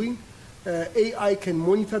time doing. AI can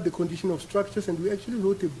monitor the condition of structures, and we actually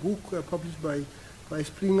wrote a book published by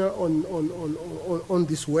Springer on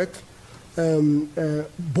this work,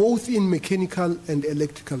 both in mechanical and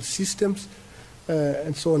electrical systems,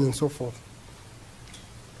 and so on and so forth.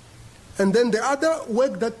 And then the other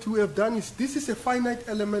work that we have done is, this is a finite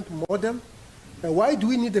element model. Why do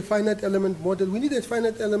we need a finite element model? We need a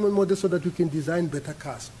finite element model so that we can design better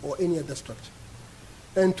cars or any other structure.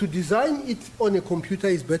 And to design it on a computer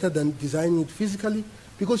is better than designing it physically,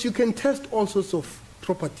 because you can test all sorts of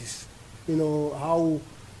properties. How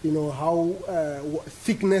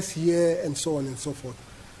thickness here, and so on and so forth.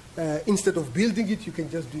 Instead of building it, you can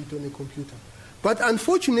just do it on a computer. But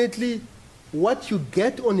unfortunately, what you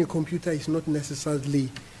get on a computer is not necessarily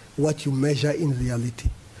what you measure in reality.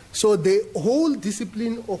 So the whole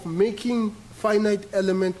discipline of making finite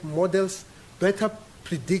element models better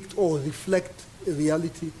predict or reflect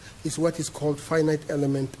reality is what is called finite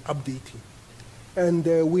element updating. And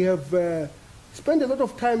we have spent a lot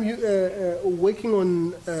of time working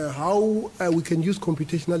on how we can use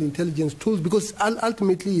computational intelligence tools, because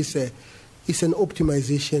ultimately it's an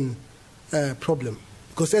optimization problem.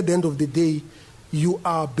 Because at the end of the day, you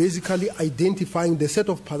are basically identifying the set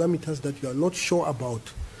of parameters that you are not sure about,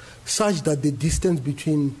 such that the distance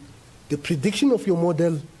between the prediction of your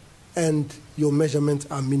model and your measurements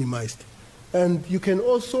are minimized. And you can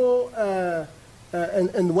also,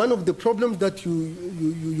 and one of the problems that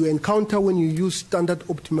you encounter when you use standard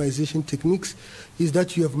optimization techniques is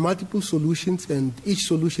that you have multiple solutions, and each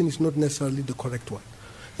solution is not necessarily the correct one.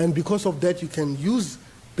 And because of that, you can use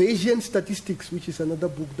Bayesian statistics, which is another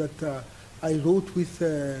book that I wrote with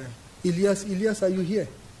Ilyas. Ilyas, are you here?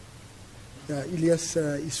 Ilyas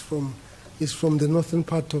is from the northern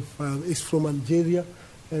part of, is from Algeria,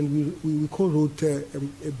 and we co-wrote a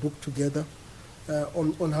book together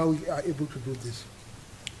on how we are able to do this.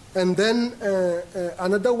 And then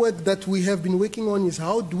another work that we have been working on is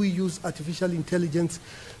how do we use artificial intelligence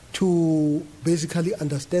to basically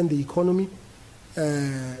understand the economy,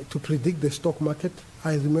 to predict the stock market.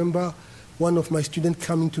 I remember one of my students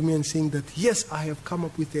coming to me and saying that, yes, I have come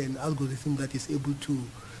up with an algorithm that is able to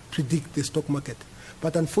predict the stock market.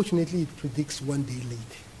 But unfortunately, it predicts 1 day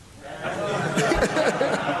late.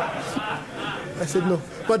 I said, no.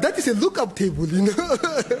 But that is a lookup table, you know.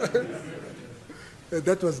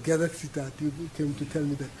 That was Gareth Sitat who came to tell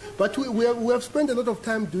me that. But we have spent a lot of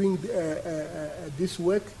time doing this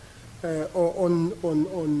work on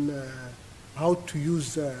how to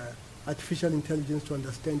use artificial intelligence to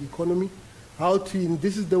understand the economy.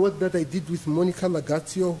 This is the work that I did with Monica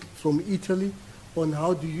Lagazio from Italy on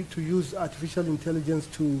how to use artificial intelligence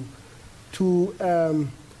to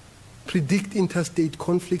predict interstate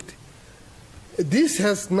conflict. This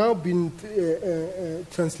has now been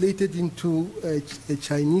translated into a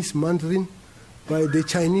Chinese Mandarin by the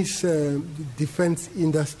Chinese Defense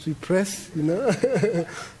Industry Press, you know,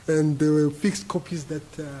 and there were fixed copies that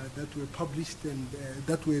were published and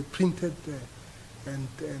that were printed, and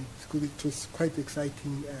it was quite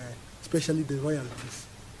exciting, especially the royalties.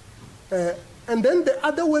 And then the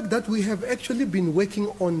other work that we have actually been working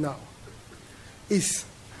on now is,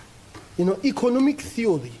 you know, economic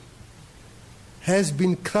theory has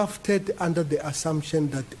been crafted under the assumption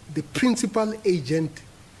that the principal agent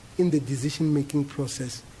in the decision-making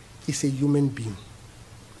process is a human being.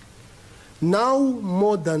 Now,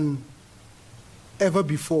 more than ever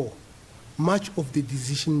before, much of the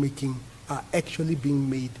decision-making are actually being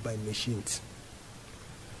made by machines.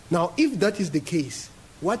 Now, if that is the case,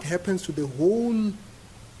 what happens to the whole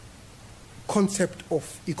concept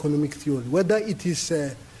of economic theory, whether it is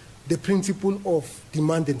the principle of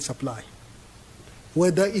demand and supply,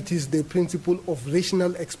 whether it is the principle of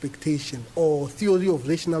rational expectation or theory of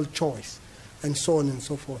rational choice, and so on and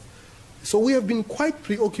so forth. So we have been quite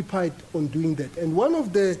preoccupied on doing that. And one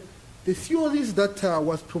of the theories that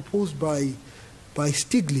was proposed by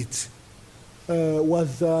Stiglitz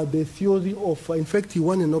was the theory of, in fact, he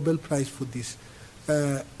won a Nobel Prize for this,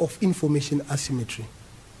 of information asymmetry.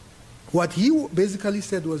 What he basically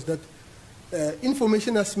said was that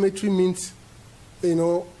information asymmetry means, you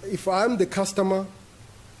know, if I'm the customer,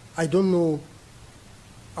 I don't know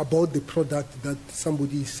about the product that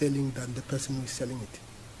somebody is selling than the person who is selling it.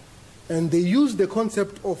 And they use the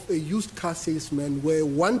concept of a used car salesman where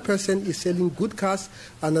one person is selling good cars,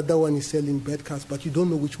 another one is selling bad cars, but you don't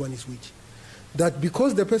know which one is which. That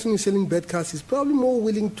because the person who is selling bad cars is probably more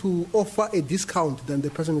willing to offer a discount than the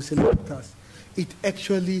person who is selling good cars, it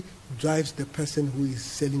actually drives the person who is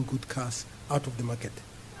selling good cars out of the market.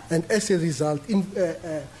 And as a result,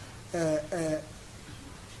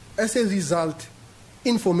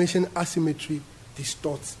 information asymmetry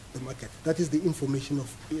distorts the market. That is the information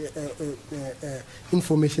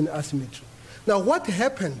asymmetry. Now, what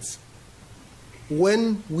happens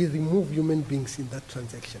when we remove human beings in that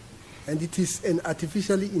transaction? And it is an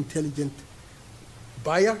artificially intelligent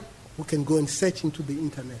buyer who can go and search into the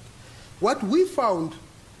internet. What we found,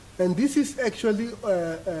 and this is actually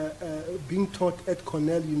being taught at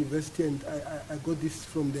Cornell University, and I got this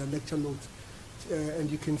from their lecture notes,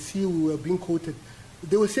 and you can see we were being quoted.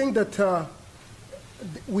 They were saying that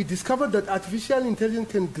we discovered that artificial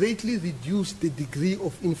intelligence can greatly reduce the degree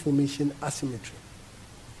of information asymmetry.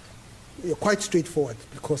 Quite straightforward,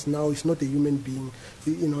 because now it's not a human being,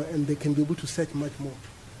 you know, and they can be able to search much more.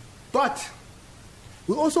 But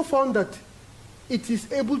we also found that it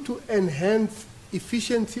is able to enhance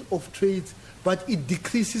efficiency of trades, but it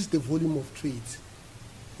decreases the volume of trades,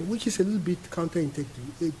 which is a little bit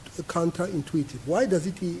counterintuitive. Why does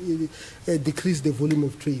it decrease the volume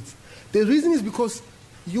of trades? The reason is because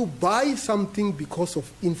you buy something because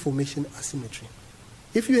of information asymmetry.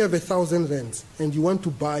 If you have 1,000 rands and you want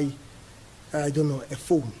to buy, I don't know, a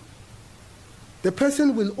phone, the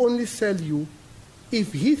person will only sell you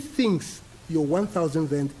if he thinks your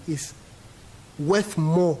 1,000 rand is worth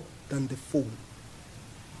more than the phone.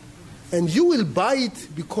 And you will buy it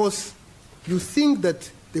because you think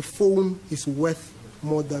that the phone is worth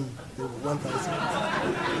more than the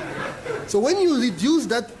 1,000. So when you reduce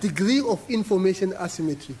that degree of information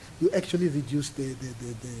asymmetry, you actually reduce the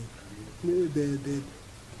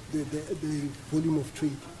volume of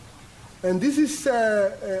trade. And this is,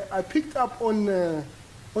 I picked up on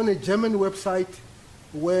a German website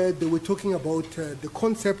where they were talking about the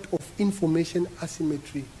concept of information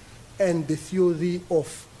asymmetry and the theory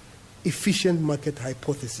of efficient market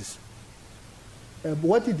hypothesis.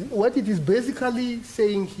 What it is basically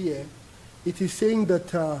saying here, it is saying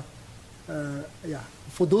that,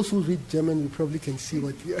 for those who read German, you probably can see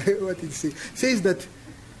what it says. It says that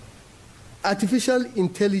artificial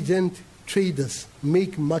intelligent traders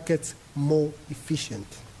make markets more efficient.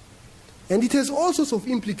 And it has all sorts of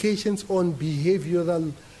implications on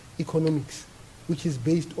behavioral economics, which is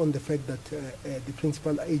based on the fact that the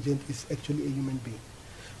principal agent is actually a human being.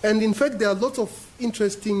 And in fact, there are lots of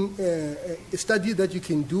interesting studies that you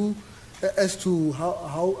can do as to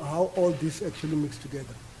how all this actually mix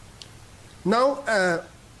together. Now,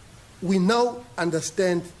 we now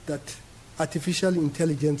understand that artificial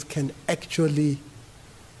intelligence can actually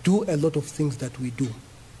do a lot of things that we do.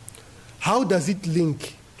 How does it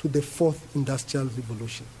link to the fourth industrial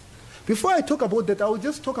revolution? Before I talk about that, I will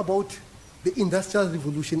just talk about the industrial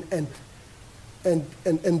revolution and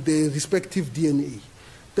the respective DNA.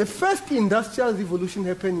 The first industrial revolution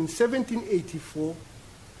happened in 1784,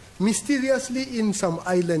 mysteriously in some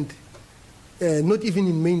island, not even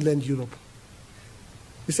in mainland Europe.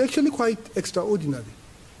 It's actually quite extraordinary,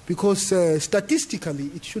 because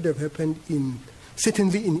statistically it should have happened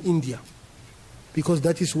certainly in India, because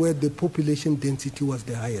that is where the population density was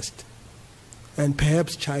the highest. And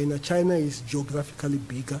perhaps China. China is geographically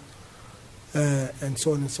bigger, and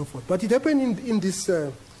so on and so forth. But it happened in this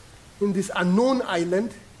unknown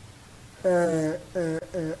island.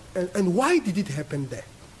 And why did it happen there?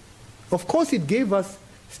 Of course, it gave us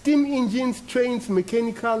steam engines, trains,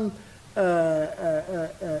 mechanical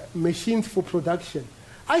machines for production.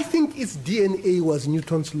 I think its DNA was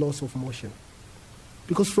Newton's laws of motion,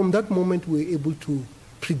 because from that moment we were able to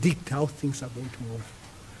predict how things are going to move.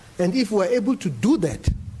 And if we're able to do that,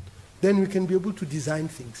 then we can be able to design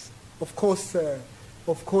things. Of course,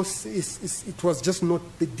 it was just not,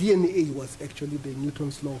 the DNA was actually the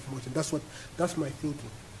Newton's law of motion. That's my thinking.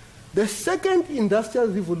 The second industrial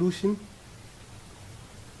revolution,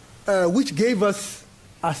 which gave us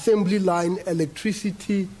assembly line,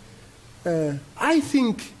 electricity, I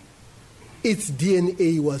think its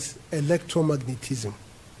DNA was electromagnetism,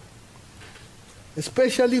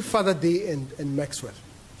 especially Faraday and Maxwell.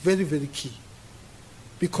 Very, very key.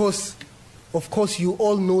 Because, of course, you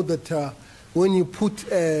all know that when you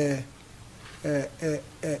put a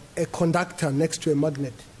conductor next to a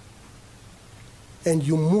magnet and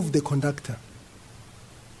you move the conductor,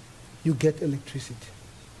 you get electricity.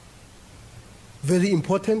 Very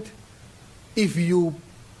important. If you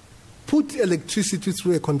put electricity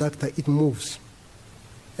through a conductor, it moves.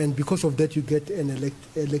 And because of that, you get an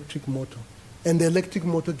electric motor. And the electric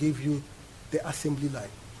motor gave you the assembly line.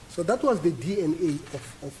 So that was the DNA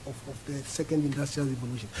of the second industrial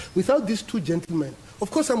revolution. Without these two gentlemen,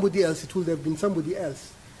 of course somebody else, it would have been somebody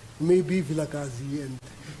else. Maybe Vilakazi and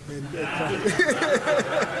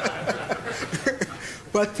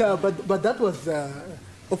but that was,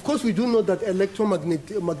 of course we do know that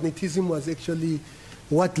electromagnetism was actually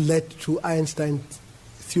what led to Einstein's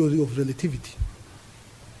theory of relativity.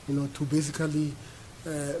 You know, to basically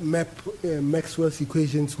map Maxwell's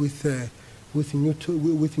equations with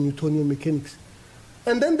Newtonian mechanics.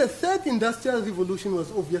 And then the third industrial revolution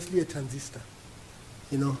was obviously a transistor.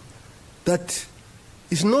 You know, that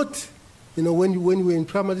is not, you know, when you were in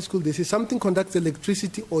primary school, they say something conducts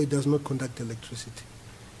electricity or it does not conduct electricity.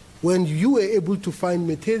 When you were able to find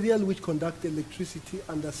material which conduct electricity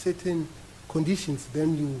under certain conditions,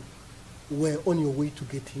 then you were on your way to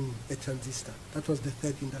getting a transistor. That was the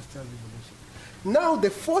third industrial revolution. Now, the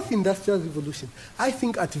fourth industrial revolution, I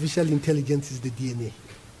think artificial intelligence is the DNA.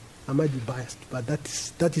 I might be biased, but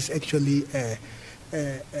that is actually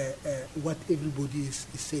what everybody is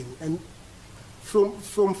saying. And from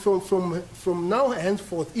now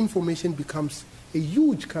henceforth, information becomes a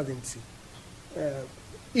huge currency.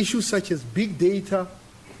 Issues such as big data,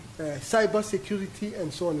 cyber security,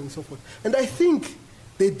 and so on and so forth. And I think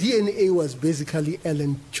the DNA was basically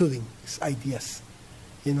Alan Turing's ideas,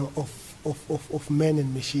 you know, of man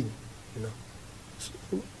and machine, you know. So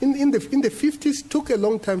in the 50s, took a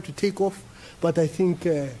long time to take off, but I think,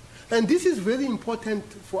 and this is very important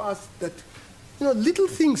for us that, you know, little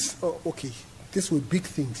things, these were big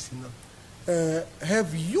things, you know,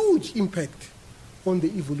 have huge impact on the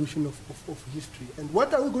evolution of history. And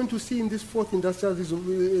what are we going to see in this fourth industrial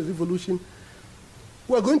revolution?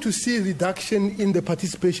 We're going to see a reduction in the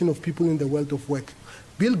participation of people in the world of work.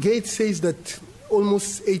 Bill Gates says that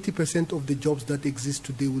almost 80% of the jobs that exist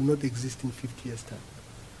today will not exist in 50 years' time.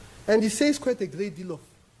 And he says quite a great deal of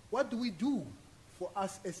what do we do for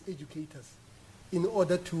us as educators in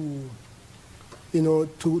order to,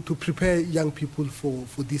 to prepare young people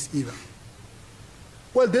for this era.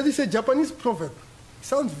 Well, there is a Japanese proverb. It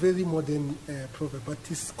sounds very modern proverb, but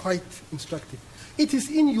it's quite instructive. It is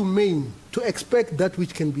inhumane to expect that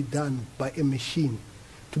which can be done by a machine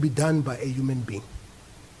to be done by a human being.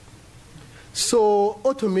 So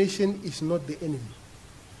automation is not the enemy.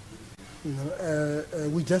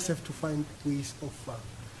 We just have to find ways of...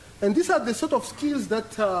 and these are the sort of skills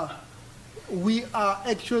that we are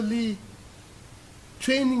actually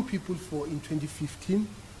training people for in 2015.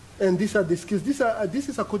 And these are the skills. This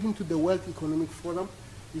is according to the World Economic Forum.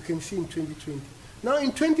 You can see in 2020. Now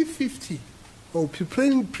in 2050,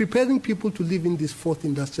 preparing people to live in this fourth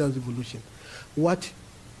industrial revolution, what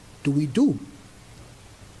do we do?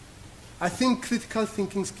 I think critical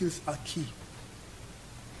thinking skills are key.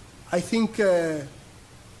 I think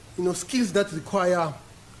skills that require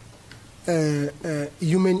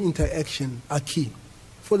human interaction are key.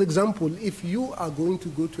 For example, if you are going to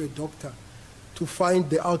go to a doctor to find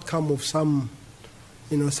the outcome of some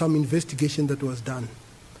investigation that was done,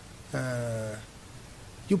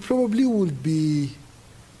 you probably will be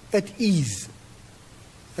at ease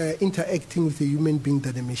interacting with a human being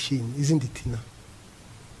than a machine, isn't it, Tina?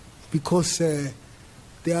 Because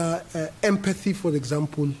there are empathy, for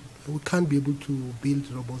example. We can't be able to build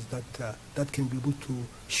robots that can be able to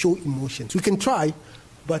show emotions. We can try,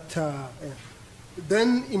 but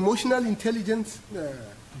then emotional intelligence,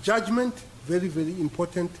 judgment, very, very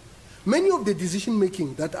important. Many of the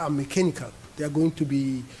decision-making that are mechanical, they are going to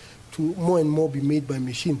more and more be made by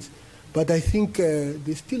machines. But I think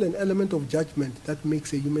there's still an element of judgment that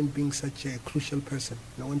makes a human being such a crucial person.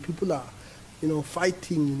 When people are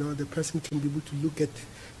fighting, the person can be able to look at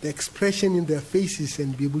the expression in their faces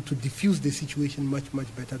and be able to diffuse the situation much,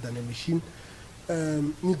 much better than a machine.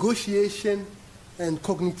 Negotiation and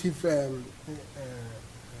cognitive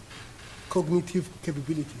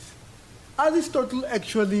capabilities. Aristotle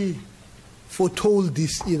actually foretold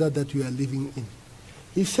this era that we are living in.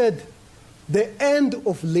 He said, the end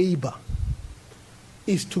of labor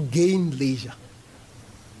is to gain leisure.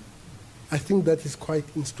 I think that is quite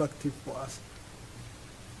instructive for us.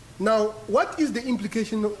 Now, what is the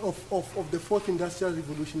implication of the fourth industrial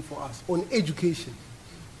revolution for us on education?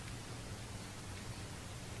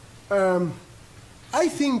 I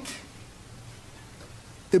think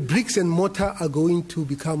the bricks and mortar are going to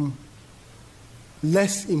become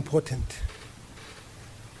less important.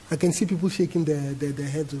 I can see people shaking their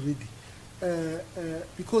heads already.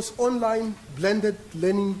 Because online blended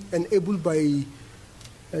learning enabled by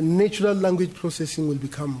natural language processing will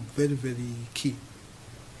become very, very key.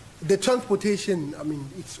 The transportation,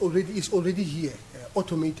 it's already here.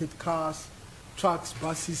 Automated cars, trucks,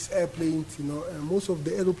 buses, airplanes. Most of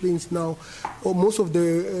the aeroplanes now, or most of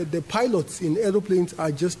the pilots in aeroplanes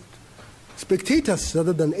are just spectators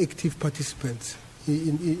rather than active participants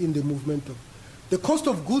in the movement. The cost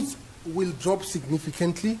of goods will drop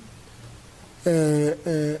significantly.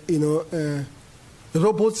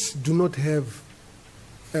 Robots do not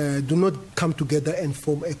come together and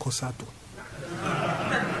form a COSATU.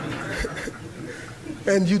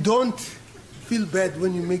 And you don't feel bad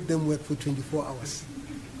when you make them work for 24 hours.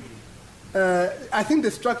 I think the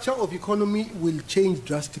structure of economy will change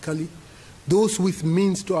drastically. Those with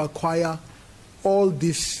means to acquire all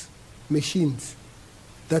these machines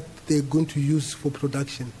that they're going to use for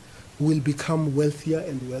production will become wealthier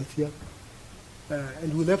and wealthier.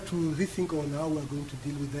 And we'll have to rethink on how we're going to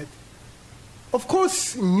deal with that. Of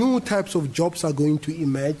course, new types of jobs are going to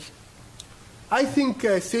emerge. I think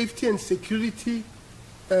safety and security,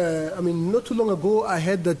 not too long ago I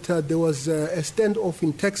heard that there was a standoff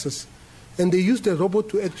in Texas, and they used a robot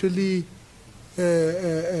to actually,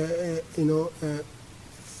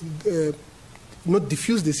 not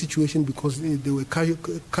diffuse the situation because there were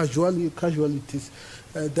casualties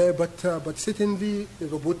there, but certainly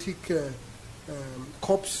robotic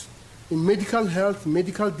cops in medical health,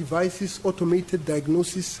 medical devices, automated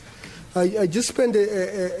diagnosis. I just spent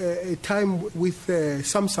a time with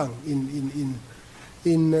Samsung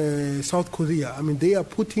in South Korea. They are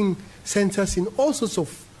putting sensors in all sorts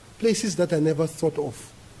of places that I never thought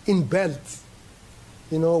of, in belts,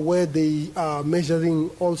 where they are measuring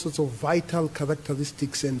all sorts of vital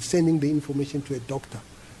characteristics and sending the information to a doctor,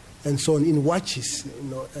 and so on, in watches,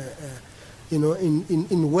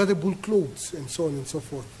 in wearable clothes and so on and so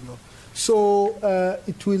forth. So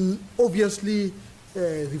it will obviously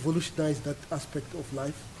revolutionize that aspect of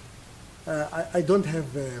life. I don't have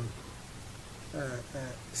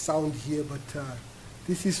sound here, but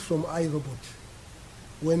this is from iRobot,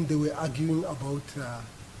 when they were arguing about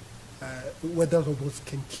whether robots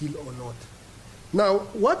can kill or not. Now,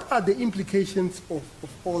 what are the implications of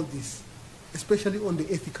all this, especially on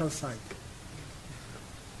the ethical side?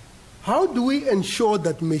 How do we ensure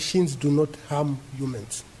that machines do not harm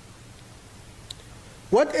humans?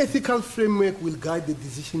 What ethical framework will guide the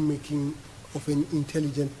decision-making of an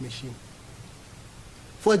intelligent machine?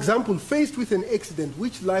 For example, faced with an accident,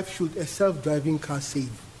 which life should a self-driving car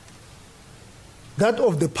save? That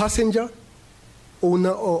of the passenger,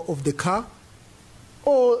 owner of the car,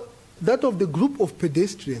 or that of the group of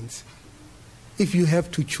pedestrians, if you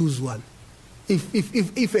have to choose one?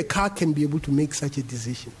 If a car can be able to make such a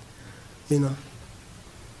decision,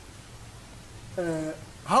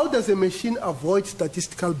 how does a machine avoid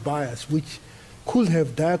statistical bias, which could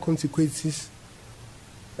have dire consequences?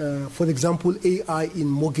 For example, AI in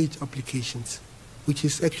mortgage applications, which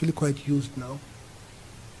is actually quite used now.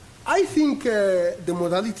 I think the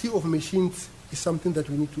morality of machines is something that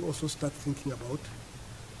we need to also start thinking about.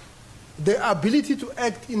 The ability to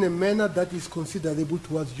act in a manner that is considerable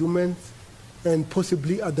towards humans and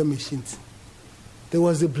possibly other machines. There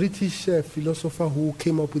was a British philosopher who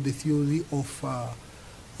came up with the theory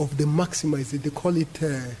of the maximizer. They call it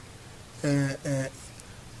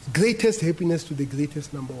greatest happiness to the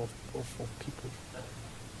greatest number of people.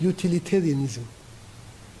 Utilitarianism.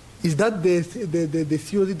 Is that the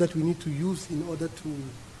theory that we need to use in order to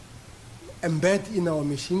embed in our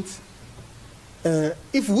machines?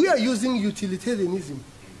 If we are using utilitarianism,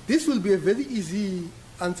 this will be a very easy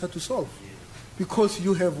answer to solve. Because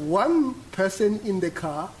you have one person in the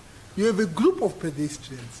car, you have a group of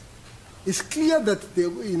pedestrians. It's clear that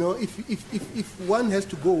if one has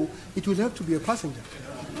to go, it will have to be a passenger.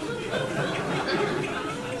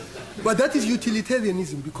 But that is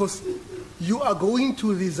utilitarianism, because you are going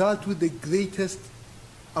to result with the greatest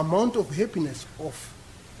amount of happiness of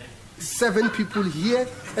 7 people here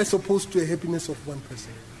as opposed to a happiness of 1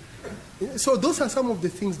 person. So those are some of the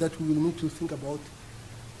things that we will need to think about.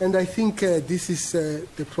 And I think this is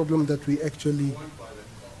the problem that we actually...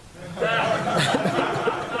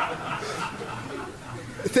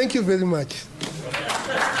 Thank you very much.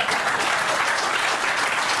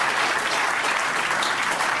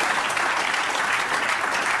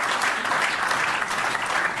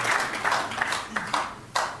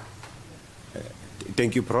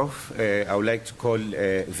 Thank you, Prof. I would like to call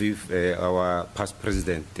Viv, our past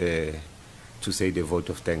president, to say the vote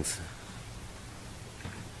of thanks.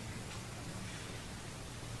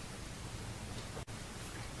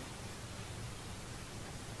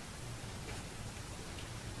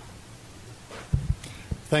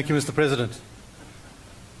 Thank you, Mr. President.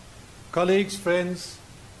 Colleagues, friends,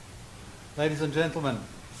 ladies and gentlemen,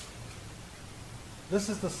 this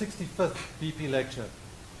is the 65th BP lecture.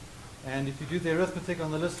 And if you do the arithmetic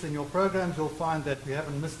on the list in your programs, you'll find that we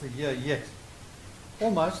haven't missed a year yet.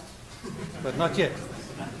 Almost, but not yet.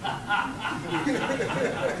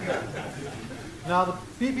 Now, the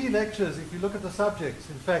BP lectures, if you look at the subjects,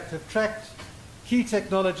 in fact, have tracked key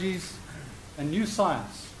technologies and new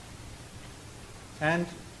science. And,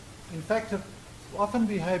 in fact, have often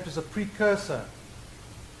behaved as a precursor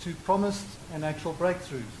to promised and actual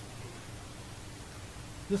breakthroughs.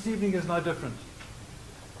 This evening is no different.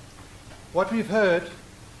 What we've heard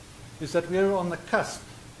is that we're on the cusp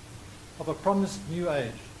of a promised new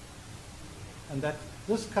age, and that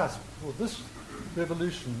this cusp, or this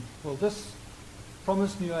revolution, or this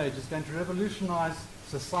promised new age is going to revolutionize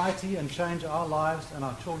society and change our lives and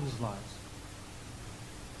our children's lives.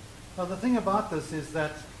 Now, the thing about this is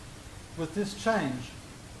that with this change,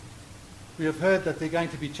 we have heard that there are going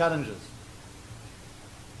to be challenges.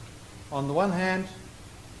 On the one hand,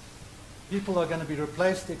 people are going to be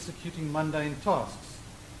replaced executing mundane tasks.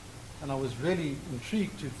 And I was really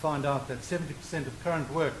intrigued to find out that 70% of current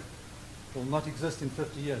work will not exist in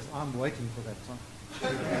 50 years. I'm waiting for that time.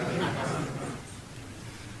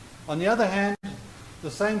 On the other hand,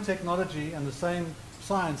 the same technology and the same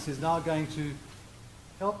science is now going to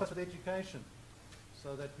help us with education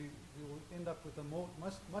so that we will end up with a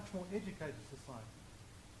much more educated society.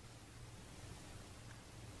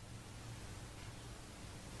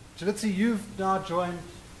 Tshilidzi, you've now joined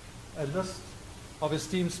a list of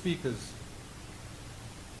esteemed speakers,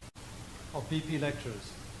 of BP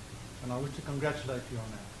lecturers, and I wish to congratulate you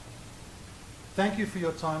on that. Thank you for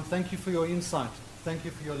your time, thank you for your insight, thank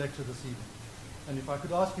you for your lecture this evening. And if I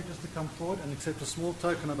could ask you just to come forward and accept a small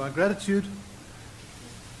token of our gratitude.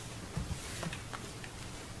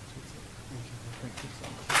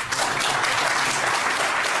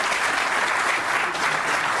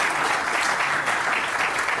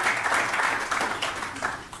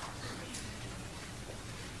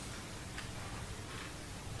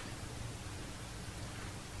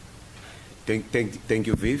 Thank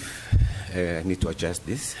you, Viv. I need to adjust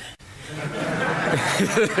this.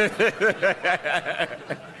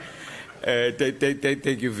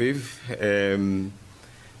 Thank you, Viv.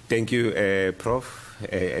 Thank you, Prof,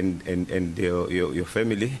 and your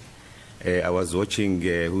family. I was watching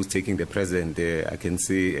who's taking the present. I can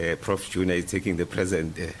see Prof Junior is taking the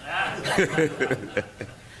present.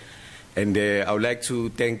 And I would like to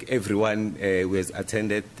thank everyone who has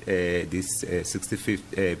attended this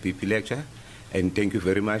 65th BP lecture. And thank you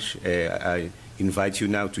very much. I invite you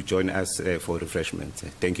now to join us for refreshment.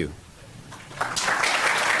 Thank you.